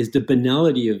evil is the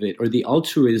banality of it or the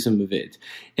altruism of it.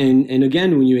 And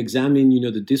again, when you examine,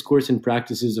 the discourse and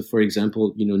practices of, for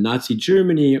example, Nazi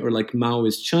Germany or like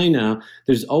Maoist China,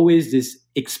 there's always this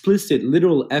explicit,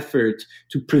 literal effort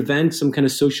to prevent some kind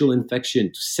of social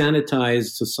infection, to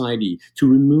sanitize society, to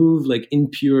remove like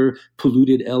impure,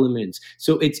 polluted elements.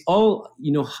 So it's all,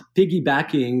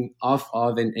 piggybacking off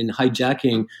of and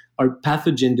hijacking our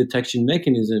pathogen detection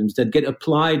mechanisms that get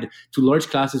applied to large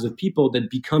classes of people that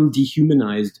become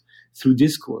dehumanized through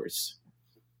discourse.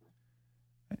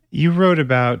 You wrote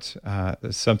about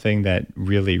something that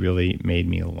really, really made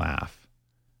me laugh.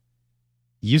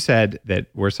 You said that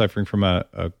we're suffering from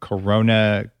a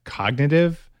corona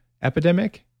cognitive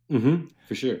epidemic.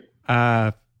 For sure.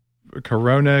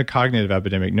 Corona cognitive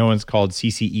epidemic. No one's called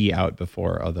CCE out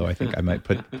before, although I think I might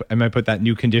put that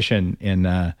new condition in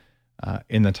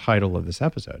the title of this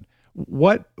episode.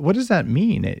 What does that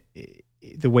mean?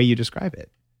 The way you describe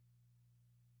it.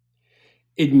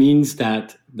 It means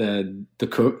that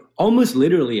almost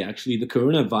literally, actually, the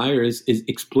coronavirus is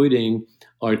exploiting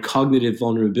our cognitive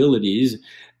vulnerabilities,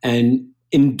 and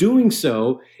in doing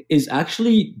so is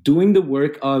actually doing the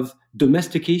work of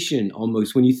domestication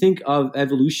almost. When you think of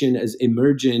evolution as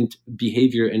emergent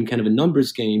behavior and kind of a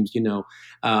numbers games,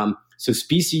 so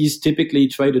species typically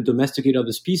try to domesticate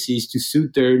other species to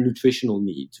suit their nutritional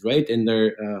needs, right? And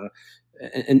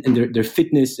their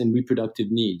fitness and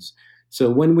reproductive needs. So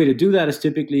one way to do that is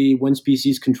typically one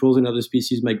species controls another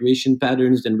species' migration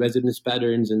patterns and residence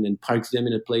patterns, and then parks them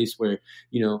in a place where,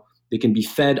 they can be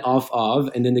fed off of,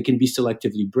 and then they can be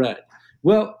selectively bred.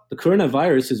 Well, the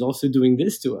coronavirus is also doing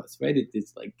this to us, right?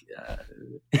 It's like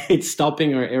it's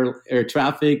stopping our air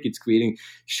traffic. It's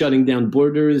shutting down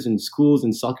borders and schools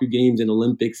and soccer games and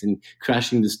Olympics and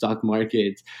crashing the stock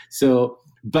market. So,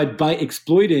 but by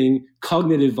exploiting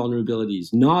cognitive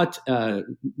vulnerabilities, not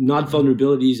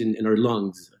vulnerabilities in our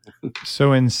lungs.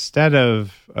 So instead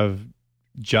of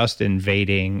just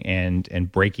invading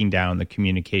and breaking down the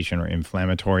communication or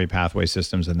inflammatory pathway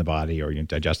systems in the body, or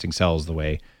digesting cells the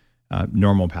way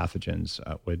normal pathogens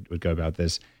would go about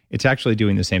this, it's actually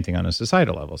doing the same thing on a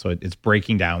societal level. So it's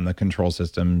breaking down the control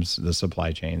systems, the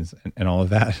supply chains, and all of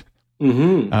that.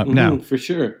 Now, for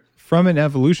sure. From an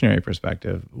evolutionary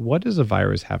perspective, what does a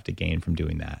virus have to gain from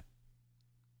doing that?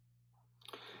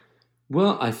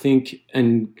 Well, I think,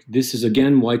 and this is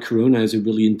again why corona is a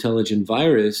really intelligent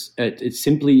virus, it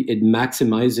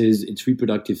maximizes its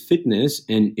reproductive fitness,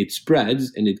 and it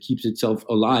spreads and it keeps itself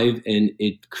alive, and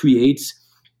it creates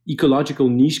ecological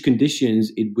niche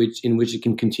conditions in which it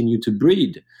can continue to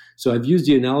breed. So I've used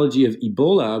the analogy of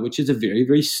Ebola, which is a very,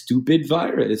 very stupid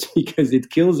virus because it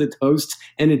kills its host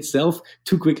and itself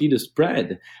too quickly to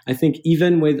spread. I think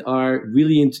even with our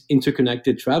really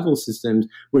interconnected travel systems,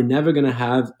 we're never going to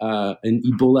have an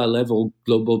Ebola level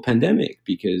global pandemic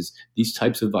because these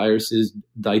types of viruses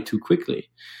die too quickly.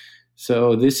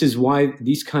 So this is why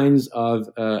these kinds of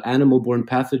animal-borne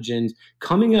pathogens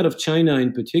coming out of China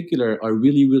in particular are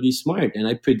really, really smart. And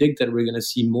I predict that we're going to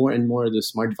see more and more of the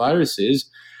smart viruses.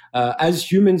 As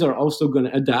humans are also going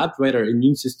to adapt, right? Our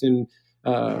immune system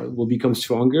will become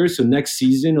stronger. So next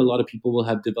season, a lot of people will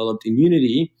have developed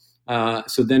immunity.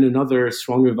 So then another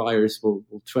stronger virus will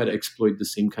try to exploit the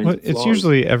same kinds of flaws. It's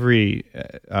usually every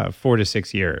 4 to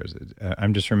 6 years.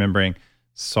 I'm just remembering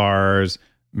SARS,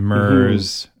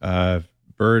 MERS,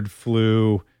 bird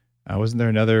flu. Wasn't there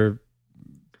another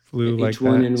flu like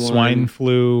that? Swine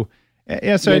flu.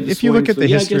 Yeah, so if you look at the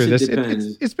history of this,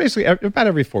 it's basically about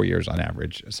every 4 years on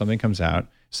average, something comes out.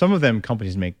 Some of them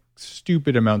companies make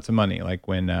stupid amounts of money, like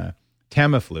when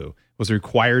Tamiflu was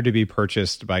required to be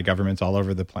purchased by governments all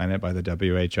over the planet by the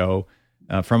WHO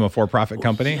from a for-profit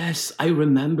company. Yes, I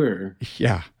remember.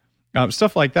 Yeah,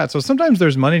 stuff like that. So sometimes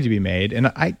there's money to be made. And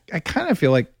I kind of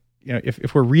feel like,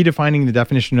 if we're redefining the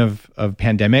definition of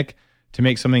pandemic to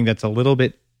make something that's a little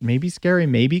bit maybe scary,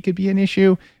 maybe could be an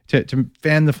issue, to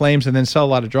fan the flames and then sell a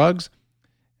lot of drugs,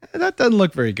 that doesn't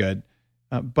look very good.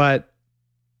 But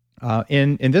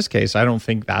in this case, I don't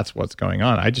think that's what's going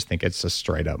on. I just think it's a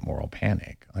straight up moral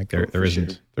panic. Like there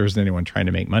isn't anyone trying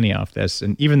to make money off this.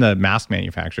 And even the mask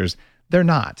manufacturers, they're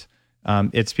not.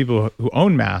 It's people who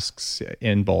own masks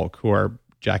in bulk who are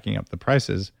jacking up the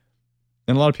prices.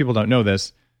 And a lot of people don't know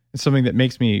this. It's something that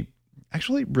makes me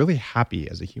actually really happy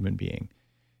as a human being,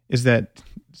 is that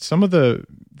some of the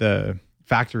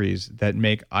factories that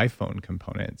make iPhone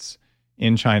components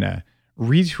in China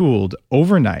retooled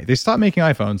overnight. They stopped making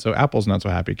iPhones, so Apple's not so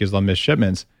happy because they'll miss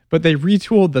shipments, but they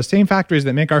retooled the same factories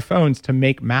that make our phones to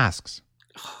make masks.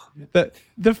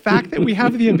 The fact that we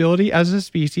have the ability as a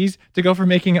species to go from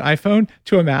making an iPhone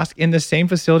to a mask in the same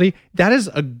facility, that is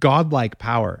a godlike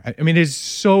power. I mean, it is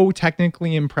so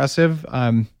technically impressive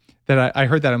that I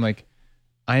heard that. I'm like,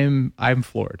 I'm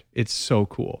floored. It's so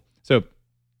cool. So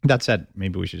that said,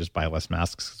 maybe we should just buy less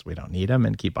masks because we don't need them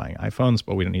and keep buying iPhones,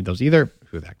 but we don't need those either.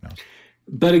 Who the heck knows?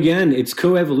 But again, it's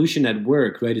co-evolution at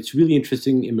work, right? It's really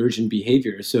interesting emergent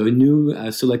behavior. So a new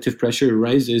selective pressure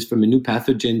arises from a new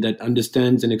pathogen that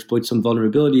understands and exploits some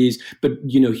vulnerabilities. But,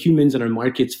 humans and our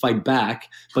markets fight back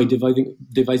by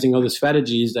devising other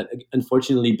strategies that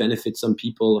unfortunately benefit some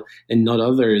people and not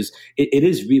others. It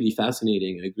is really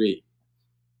fascinating. I agree.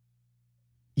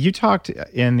 You talked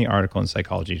in the article in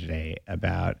Psychology Today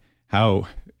about how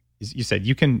you said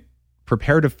you can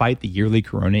prepare to fight the yearly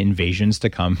corona invasions to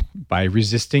come by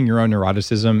resisting your own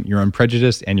neuroticism, your own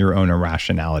prejudice, and your own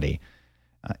irrationality.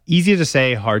 Easy to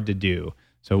say, hard to do.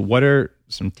 So what are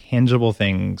some tangible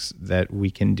things that we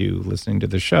can do listening to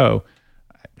the show?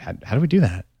 How do we do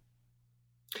that?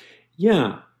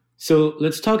 Yeah. So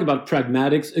let's talk about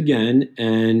pragmatics again,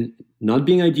 and not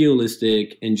being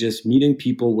idealistic and just meeting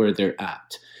people where they're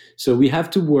at. So we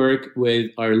have to work with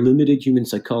our limited human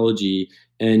psychology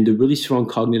and the really strong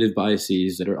cognitive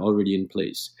biases that are already in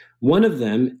place. One of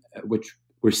them, which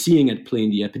we're seeing at play in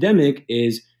the epidemic,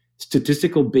 is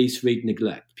statistical base rate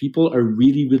neglect. People are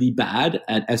really, really bad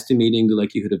at estimating the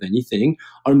likelihood of anything.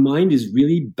 Our mind is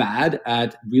really bad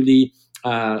at really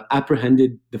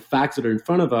apprehended the facts that are in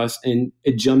front of us, and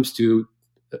it jumps to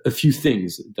a few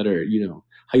things that are,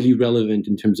 highly relevant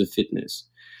in terms of fitness.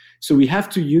 So we have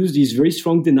to use these very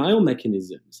strong denial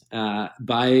mechanisms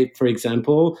by, for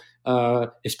example,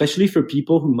 especially for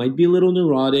people who might be a little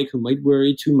neurotic, who might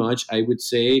worry too much, I would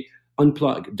say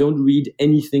unplug. Don't read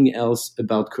anything else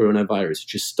about coronavirus.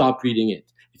 Just stop reading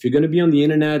it. If you're going to be on the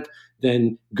internet,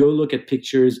 then go look at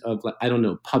pictures of,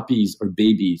 puppies or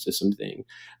babies or something.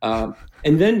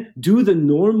 And then do the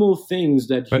normal things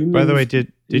that humans... By the way,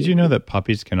 did you know that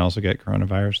puppies can also get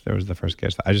coronavirus? That was the first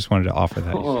guess. I just wanted to offer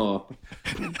that. Oh,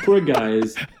 poor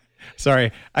guys.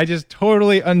 Sorry, I just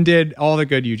totally undid all the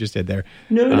good you just did there.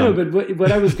 No, but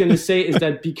what I was going to say is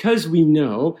that because we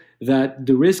know that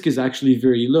the risk is actually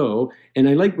very low, and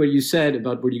I like what you said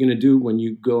about what you're going to do when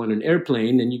you go on an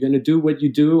airplane, and you're going to do what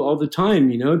you do all the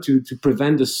time, to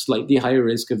prevent a slightly higher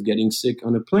risk of getting sick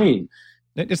on a plane.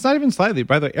 It's not even slightly.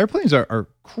 By the way, airplanes are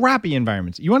crappy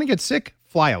environments. You want to get sick,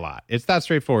 fly a lot. It's that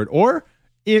straightforward. Or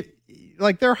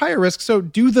they're higher risk, so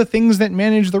do the things that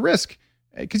manage the risk.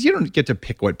 Because you don't get to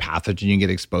pick what pathogen you get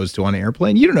exposed to on an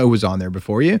airplane. You don't know who was on there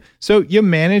before you. So you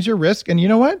manage your risk, and you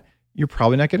know what? You're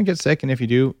probably not going to get sick. And if you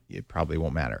do, it probably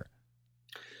won't matter.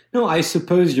 No, I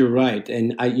suppose you're right.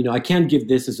 And I can't give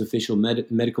this as official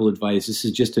medical advice. This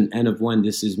is just an N of one.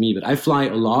 This is me. But I fly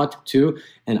a lot too,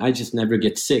 and I just never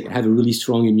get sick. I have a really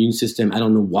strong immune system. I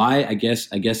don't know why. I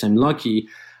guess I'm lucky.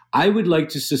 I would like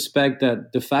to suspect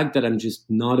that the fact that I'm just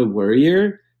not a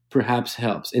worrier perhaps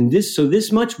helps. And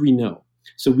this much we know.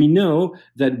 So we know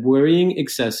that worrying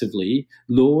excessively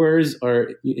lowers our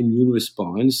immune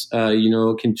response,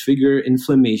 can trigger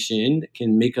inflammation,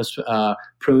 can make us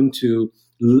prone to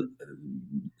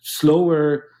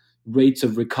slower rates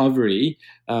of recovery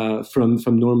from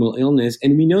normal illness.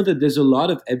 And we know that there's a lot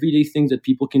of everyday things that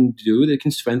people can do that can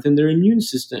strengthen their immune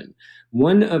system.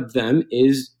 One of them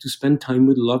is to spend time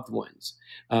with loved ones.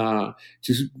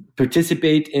 To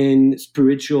participate in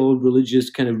spiritual, religious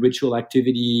kind of ritual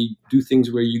activity, do things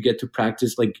where you get to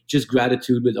practice like just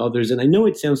gratitude with others. And I know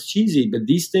it sounds cheesy, but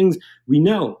these things we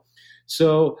know.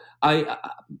 So I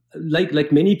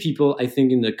like many people, I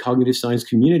think in the cognitive science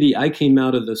community, I came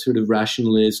out of the sort of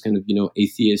rationalist kind of,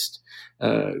 atheist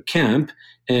camp.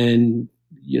 And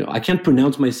I can't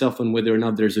pronounce myself on whether or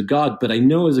not there's a God, but I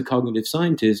know as a cognitive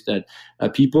scientist that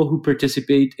people who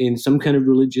participate in some kind of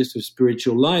religious or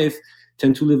spiritual life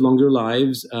tend to live longer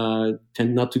lives,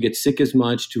 tend not to get sick as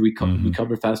much, to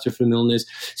recover faster from illness.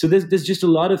 So there's just a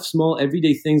lot of small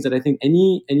everyday things that I think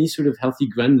any sort of healthy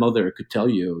grandmother could tell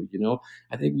you.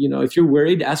 I think, if you're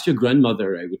worried, ask your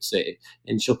grandmother, I would say,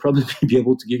 and she'll probably be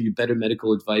able to give you better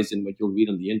medical advice than what you'll read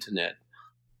on the internet.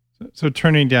 So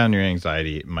turning down your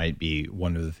anxiety might be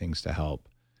one of the things to help.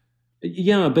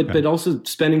 Yeah, but also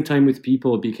spending time with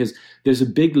people, because there's a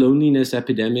big loneliness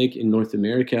epidemic in North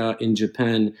America, in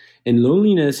Japan, and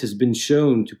loneliness has been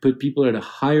shown to put people at a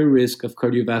higher risk of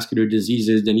cardiovascular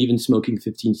diseases than even smoking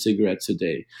 15 cigarettes a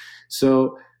day.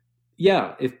 So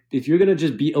yeah, if you're going to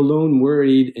just be alone,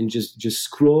 worried, and just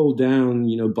scroll down,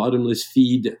 bottomless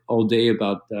feed all day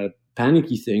about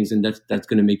panicky things, and that's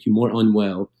going to make you more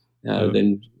unwell.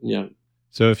 Then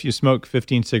So if you smoke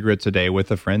 15 cigarettes a day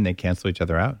with a friend, they cancel each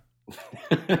other out?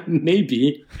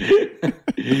 Maybe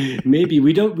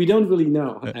we don't really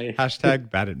know. Hashtag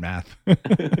bad at math.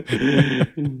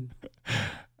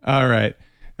 All right.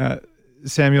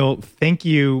 Samuel, thank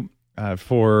you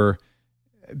for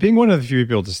being one of the few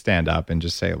people to stand up and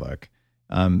just say, look,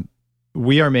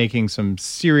 we are making some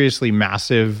seriously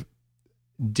massive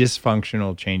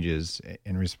dysfunctional changes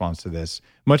in response to this,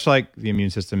 much like the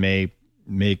immune system may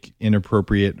make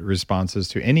inappropriate responses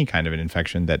to any kind of an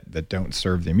infection that don't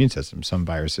serve the immune system. Some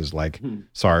viruses like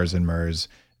SARS and MERS,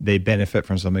 they benefit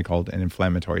from something called an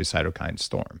inflammatory cytokine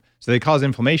storm. So they cause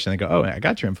inflammation. They go, oh, I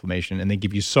got your inflammation. And they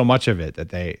give you so much of it that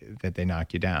they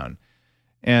knock you down.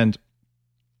 And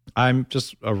I'm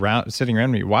just sitting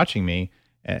around me, watching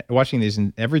these,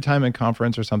 and every time a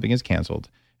conference or something is canceled,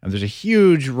 and there's a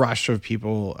huge rush of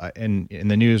people in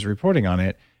the news reporting on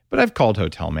it. But I've called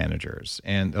hotel managers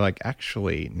and they're like,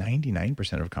 actually,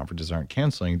 99% of conferences aren't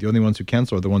canceling. The only ones who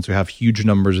cancel are the ones who have huge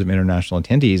numbers of international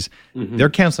attendees. Mm-hmm. They're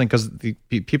canceling because the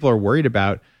people are worried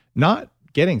about not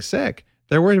getting sick.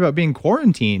 They're worried about being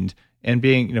quarantined and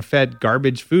being fed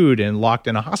garbage food and locked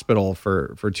in a hospital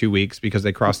for 2 weeks because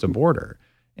they crossed a border.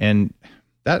 And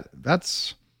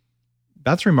that's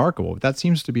remarkable. That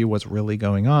seems to be what's really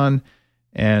going on.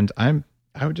 And I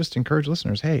would just encourage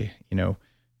listeners, hey,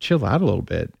 chill out a little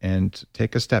bit and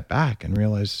take a step back and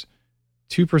realize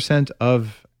 2%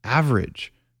 of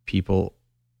average people.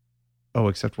 Oh,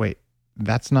 except wait,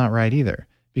 that's not right either,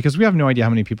 because we have no idea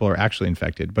how many people are actually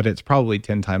infected, but it's probably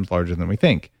 10 times larger than we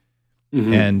think.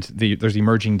 Mm-hmm. And there's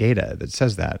emerging data that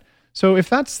says that. So if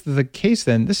that's the case,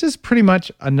 then this is pretty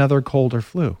much another cold or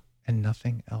flu and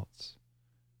nothing else.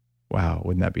 Wow,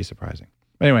 wouldn't that be surprising?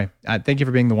 Anyway, thank you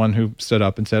for being the one who stood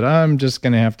up and said, I'm just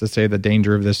going to have to say the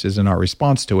danger of this is in our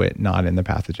response to it, not in the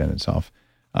pathogen itself.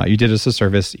 You did us a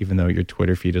service, even though your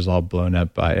Twitter feed is all blown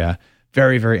up by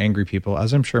very, very angry people,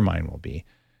 as I'm sure mine will be.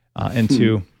 And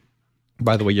two,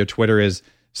 by the way, your Twitter is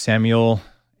Samuel,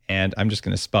 and I'm just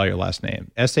going to spell your last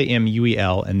name,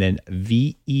 Samuel, and then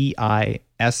Veissire.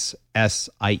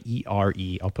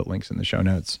 I'll put links in the show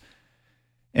notes.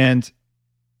 And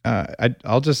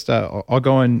I'll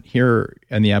go in here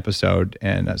in the episode,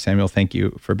 and Samuel, thank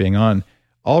you for being on.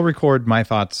 I'll record my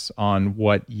thoughts on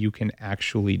what you can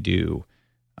actually do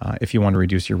if you want to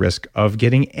reduce your risk of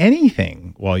getting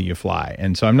anything while you fly.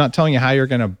 And so I'm not telling you how you're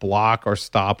going to block or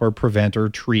stop or prevent or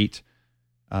treat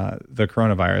the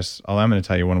coronavirus. I'm going to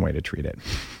tell you one way to treat it.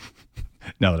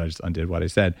 No, I just undid what I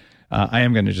said. I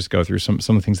am going to just go through some of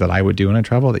the things that I would do when I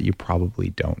travel that you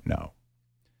probably don't know.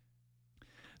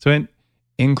 So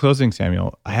in closing,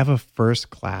 Samuel, I have a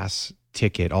first class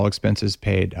ticket, all expenses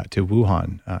paid, to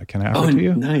Wuhan. Can I offer it to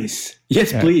you? Nice.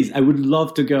 Yes, yeah. Please. I would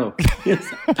love to go. Yes,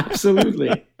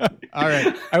 absolutely. All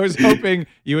right. I was hoping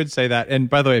you would say that. And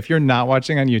by the way, if you're not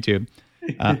watching on YouTube,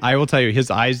 I will tell you,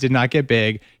 his eyes did not get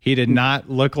big. He did not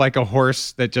look like a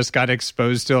horse that just got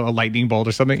exposed to a lightning bolt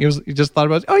or something. He just thought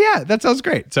about, oh yeah, that sounds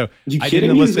great. So you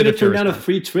kidding me? He's going to turn down a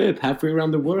free trip halfway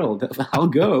around the world. I'll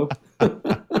go.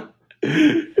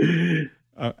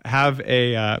 Have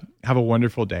a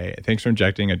wonderful day. Thanks for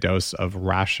injecting a dose of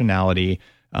rationality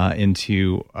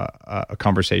into a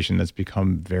conversation that's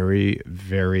become very,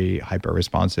 very hyper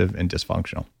responsive and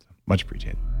dysfunctional. Much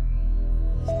appreciated.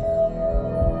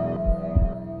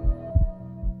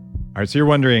 All right, so you're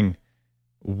wondering,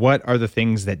 what are the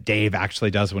things that Dave actually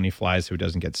does when he flies so he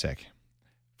doesn't get sick?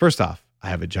 First off, I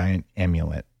have a giant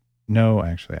amulet. No,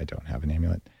 actually, I don't have an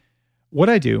amulet. What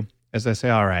I do is I say,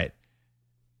 all right,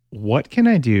 what can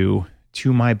I do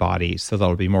to my body so that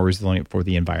I'll be more resilient for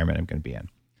the environment I'm going to be in?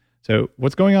 So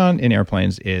what's going on in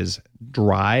airplanes is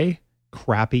dry,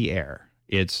 crappy air.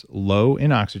 It's low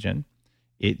in oxygen.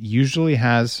 It usually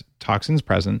has toxins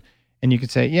present. And you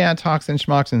could say, yeah, toxins,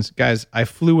 schmoxins. Guys, I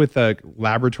flew with a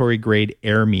laboratory grade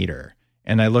air meter,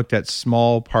 and I looked at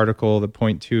small particle, the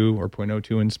 0.2 or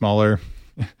 0.02 and smaller.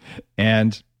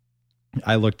 And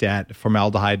I looked at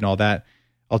formaldehyde and all that.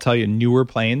 I'll tell you, newer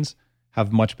planes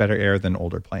have much better air than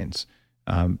older planes.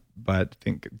 But I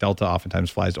think Delta oftentimes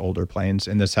flies older planes,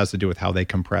 and this has to do with how they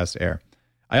compress air.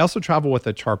 I also travel with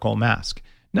a charcoal mask.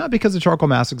 Not because the charcoal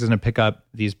mask is going to pick up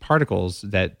these particles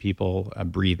that people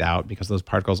breathe out, because those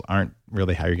particles aren't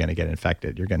really how you're going to get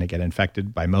infected. You're going to get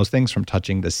infected by most things from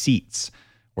touching the seats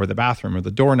or the bathroom or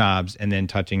the doorknobs and then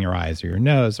touching your eyes or your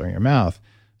nose or your mouth.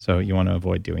 So you want to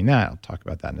avoid doing that. I'll talk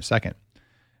about that in a second.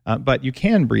 But you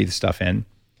can breathe stuff in.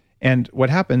 And what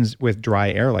happens with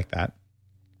dry air like that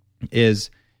is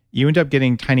you end up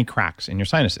getting tiny cracks in your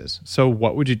sinuses. So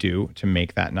what would you do to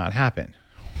make that not happen?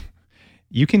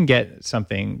 You can get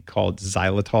something called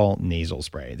xylitol nasal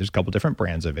spray. There's a couple different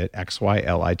brands of it,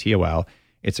 XYLITOL.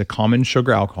 It's a common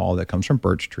sugar alcohol that comes from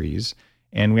birch trees.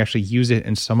 And we actually use it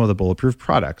in some of the bulletproof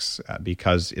products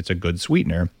because it's a good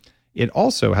sweetener. It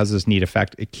also has this neat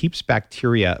effect. It keeps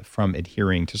bacteria from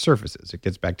adhering to surfaces. It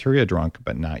gets bacteria drunk,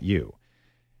 but not you.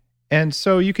 And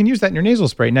so you can use that in your nasal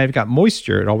spray. Now you've got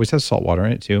moisture. It always has salt water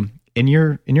in it too. In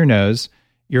your nose,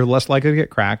 you're less likely to get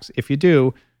cracks. If you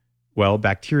do, well,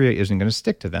 bacteria isn't going to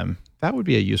stick to them. That would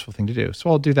be a useful thing to do. So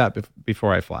I'll do that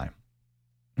before I fly.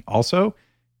 Also,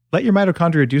 let your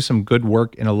mitochondria do some good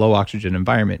work in a low oxygen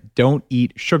environment. Don't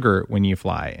eat sugar when you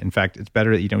fly. In fact, it's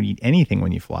better that you don't eat anything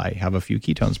when you fly. Have a few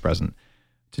ketones present.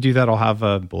 To do that, I'll have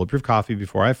a bulletproof coffee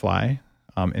before I fly.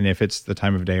 And if it's the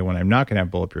time of day when I'm not going to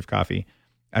have bulletproof coffee,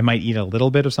 I might eat a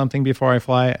little bit of something before I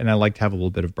fly. And I like to have a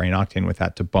little bit of brain octane with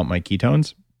that to bump my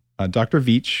ketones. Dr.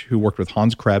 Veich, who worked with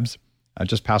Hans Krebs,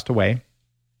 just passed away.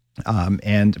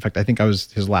 And in fact, I think I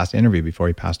was his last interview before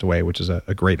he passed away, which is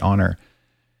a great honor.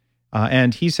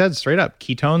 And he said straight up,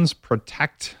 ketones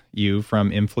protect you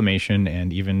from inflammation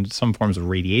and even some forms of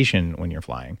radiation when you're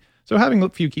flying. So having a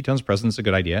few ketones present is a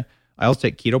good idea. I also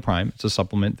take Keto Prime. It's a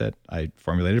supplement that I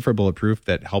formulated for Bulletproof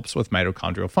that helps with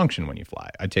mitochondrial function when you fly.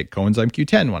 I take coenzyme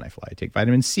Q10 when I fly. I take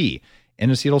vitamin C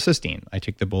and acetylcysteine. I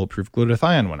take the Bulletproof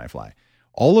glutathione when I fly.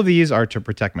 All of these are to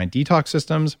protect my detox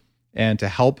systems and to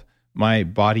help my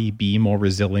body be more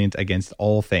resilient against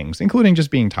all things, including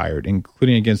just being tired,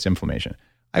 including against inflammation.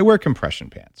 I wear compression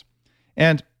pants.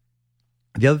 And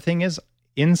the other thing is,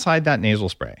 inside that nasal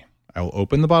spray, I will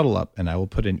open the bottle up and I will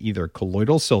put in either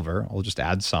colloidal silver. I'll just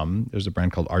add some. There's a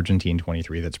brand called Argentine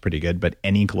 23 that's pretty good, but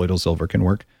any colloidal silver can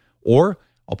work. Or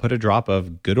I'll put a drop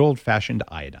of good old-fashioned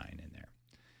iodine in there.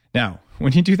 Now,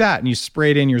 when you do that and you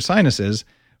spray it in your sinuses,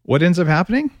 what ends up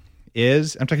happening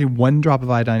is, I'm talking 1 drop of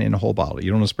iodine in a whole bottle.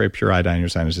 You don't want to spray pure iodine in your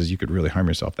sinuses. You could really harm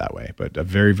yourself that way, but a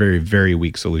very, very, very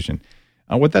weak solution.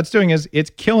 What that's doing is it's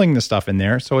killing the stuff in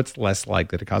there, so it's less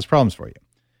likely to cause problems for you.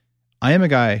 I am a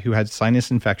guy who had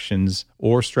sinus infections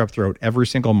or strep throat every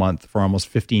single month for almost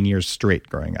 15 years straight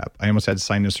growing up. I almost had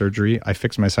sinus surgery. I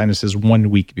fixed my sinuses 1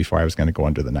 week before I was going to go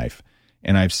under the knife.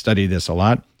 And I've studied this a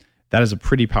lot. That is a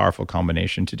pretty powerful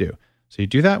combination to do. So you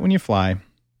do that when you fly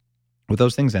with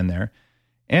those things in there.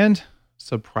 And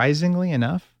surprisingly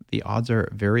enough, the odds are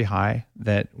very high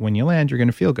that when you land, you're going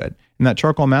to feel good. And that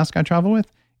charcoal mask I travel with,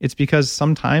 it's because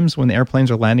sometimes when the airplanes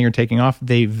are landing or taking off,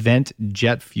 they vent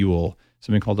jet fuel,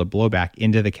 something called a blowback,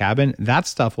 into the cabin. That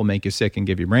stuff will make you sick and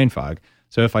give you brain fog.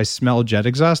 So if I smell jet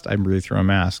exhaust, I breathe through a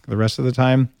mask. The rest of the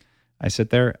time, I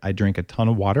sit there, I drink a ton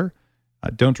of water.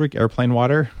 Don't drink airplane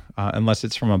water unless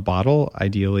it's from a bottle,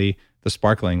 ideally the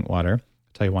sparkling water.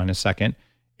 I'll tell you why in a second.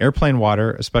 Airplane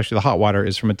water, especially the hot water,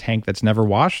 is from a tank that's never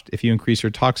washed. If you increase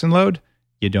your toxin load,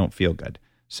 you don't feel good.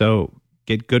 So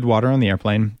get good water on the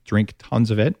airplane, drink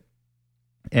tons of it,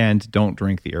 and don't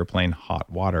drink the airplane hot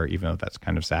water, even though that's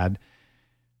kind of sad.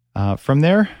 From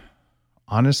there,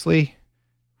 honestly,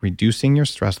 reducing your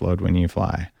stress load when you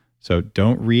fly. So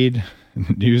don't read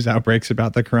news outbreaks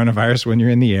about the coronavirus when you're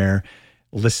in the air.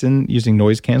 Listen using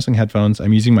noise canceling headphones.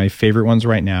 I'm using my favorite ones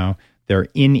right now. They're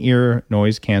in-ear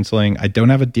noise canceling. I don't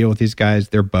have a deal with these guys.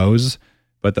 They're Bose,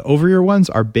 but the over-ear ones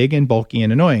are big and bulky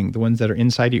and annoying. The ones that are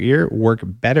inside your ear work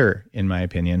better, in my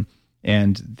opinion,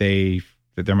 and they're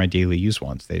my daily use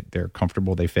ones. They're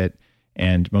comfortable, they fit,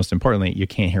 and most importantly, you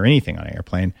can't hear anything on an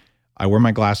airplane. I wear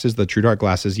my glasses, the True Dark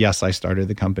glasses. Yes, I started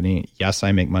the company. Yes,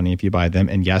 I make money if you buy them.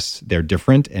 And yes, they're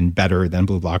different and better than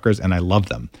blue blockers, and I love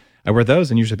them. I wear those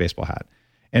and usually a baseball hat.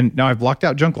 And now I've blocked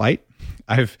out junk light.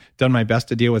 I've done my best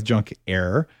to deal with junk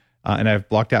air, and I've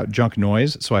blocked out junk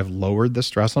noise. So I've lowered the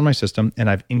stress on my system, and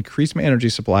I've increased my energy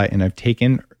supply, and I've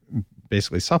taken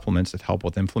basically supplements that help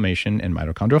with inflammation and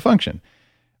mitochondrial function.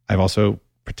 I've also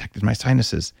protected my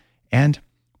sinuses. And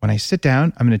when I sit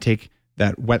down, I'm going to take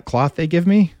that wet cloth they give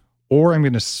me, or I'm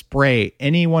going to spray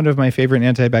any one of my favorite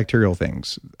antibacterial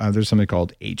things. There's something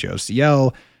called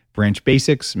HOCl. Branch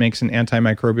Basics makes an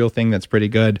antimicrobial thing that's pretty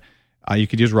good. You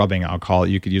could use rubbing alcohol.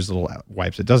 You could use little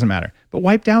wipes. It doesn't matter. But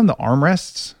wipe down the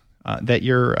armrests that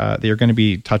you're going to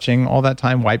be touching all that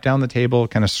time. Wipe down the table,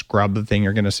 kind of scrub the thing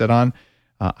you're going to sit on.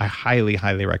 I highly,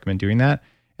 highly recommend doing that.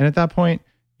 And at that point,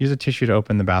 use a tissue to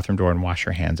open the bathroom door and wash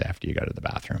your hands after you go to the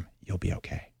bathroom. You'll be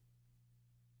okay.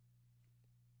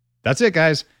 That's it,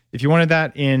 guys. If you wanted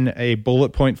that in a bullet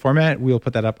point format, we'll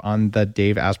put that up on the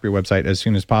Dave Asprey website as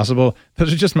soon as possible.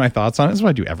 Those are just my thoughts on it. That's what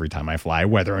I do every time I fly,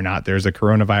 whether or not there's a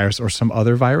coronavirus or some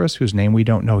other virus whose name we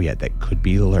don't know yet that could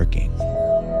be lurking.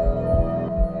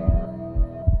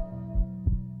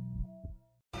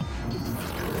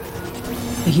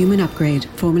 The Human Upgrade,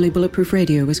 formerly Bulletproof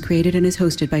Radio, was created and is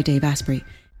hosted by Dave Asprey.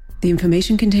 The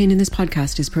information contained in this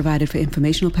podcast is provided for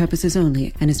informational purposes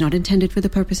only and is not intended for the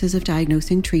purposes of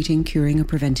diagnosing, treating, curing, or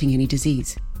preventing any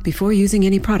disease. Before using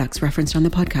any products referenced on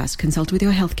the podcast, consult with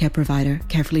your healthcare provider,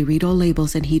 carefully read all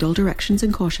labels, and heed all directions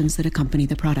and cautions that accompany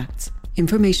the products.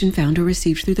 Information found or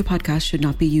received through the podcast should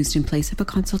not be used in place of a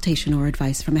consultation or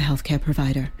advice from a healthcare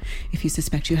provider. If you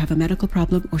suspect you have a medical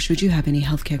problem or should you have any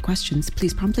healthcare questions,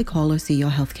 please promptly call or see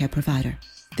your healthcare provider.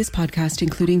 This podcast,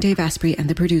 including Dave Asprey and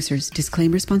the producers,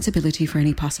 disclaim responsibility for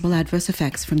any possible adverse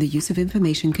effects from the use of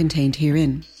information contained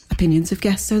herein. Opinions of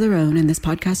guests are their own, and this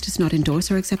podcast does not endorse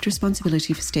or accept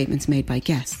responsibility for statements made by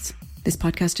guests. This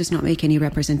podcast does not make any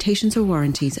representations or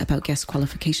warranties about guest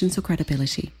qualifications or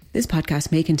credibility. This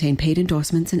podcast may contain paid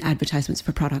endorsements and advertisements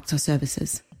for products or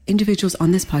services. Individuals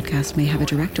on this podcast may have a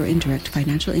direct or indirect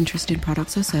financial interest in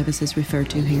products or services referred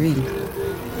to herein.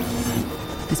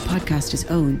 This podcast is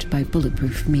owned by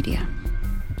Bulletproof Media.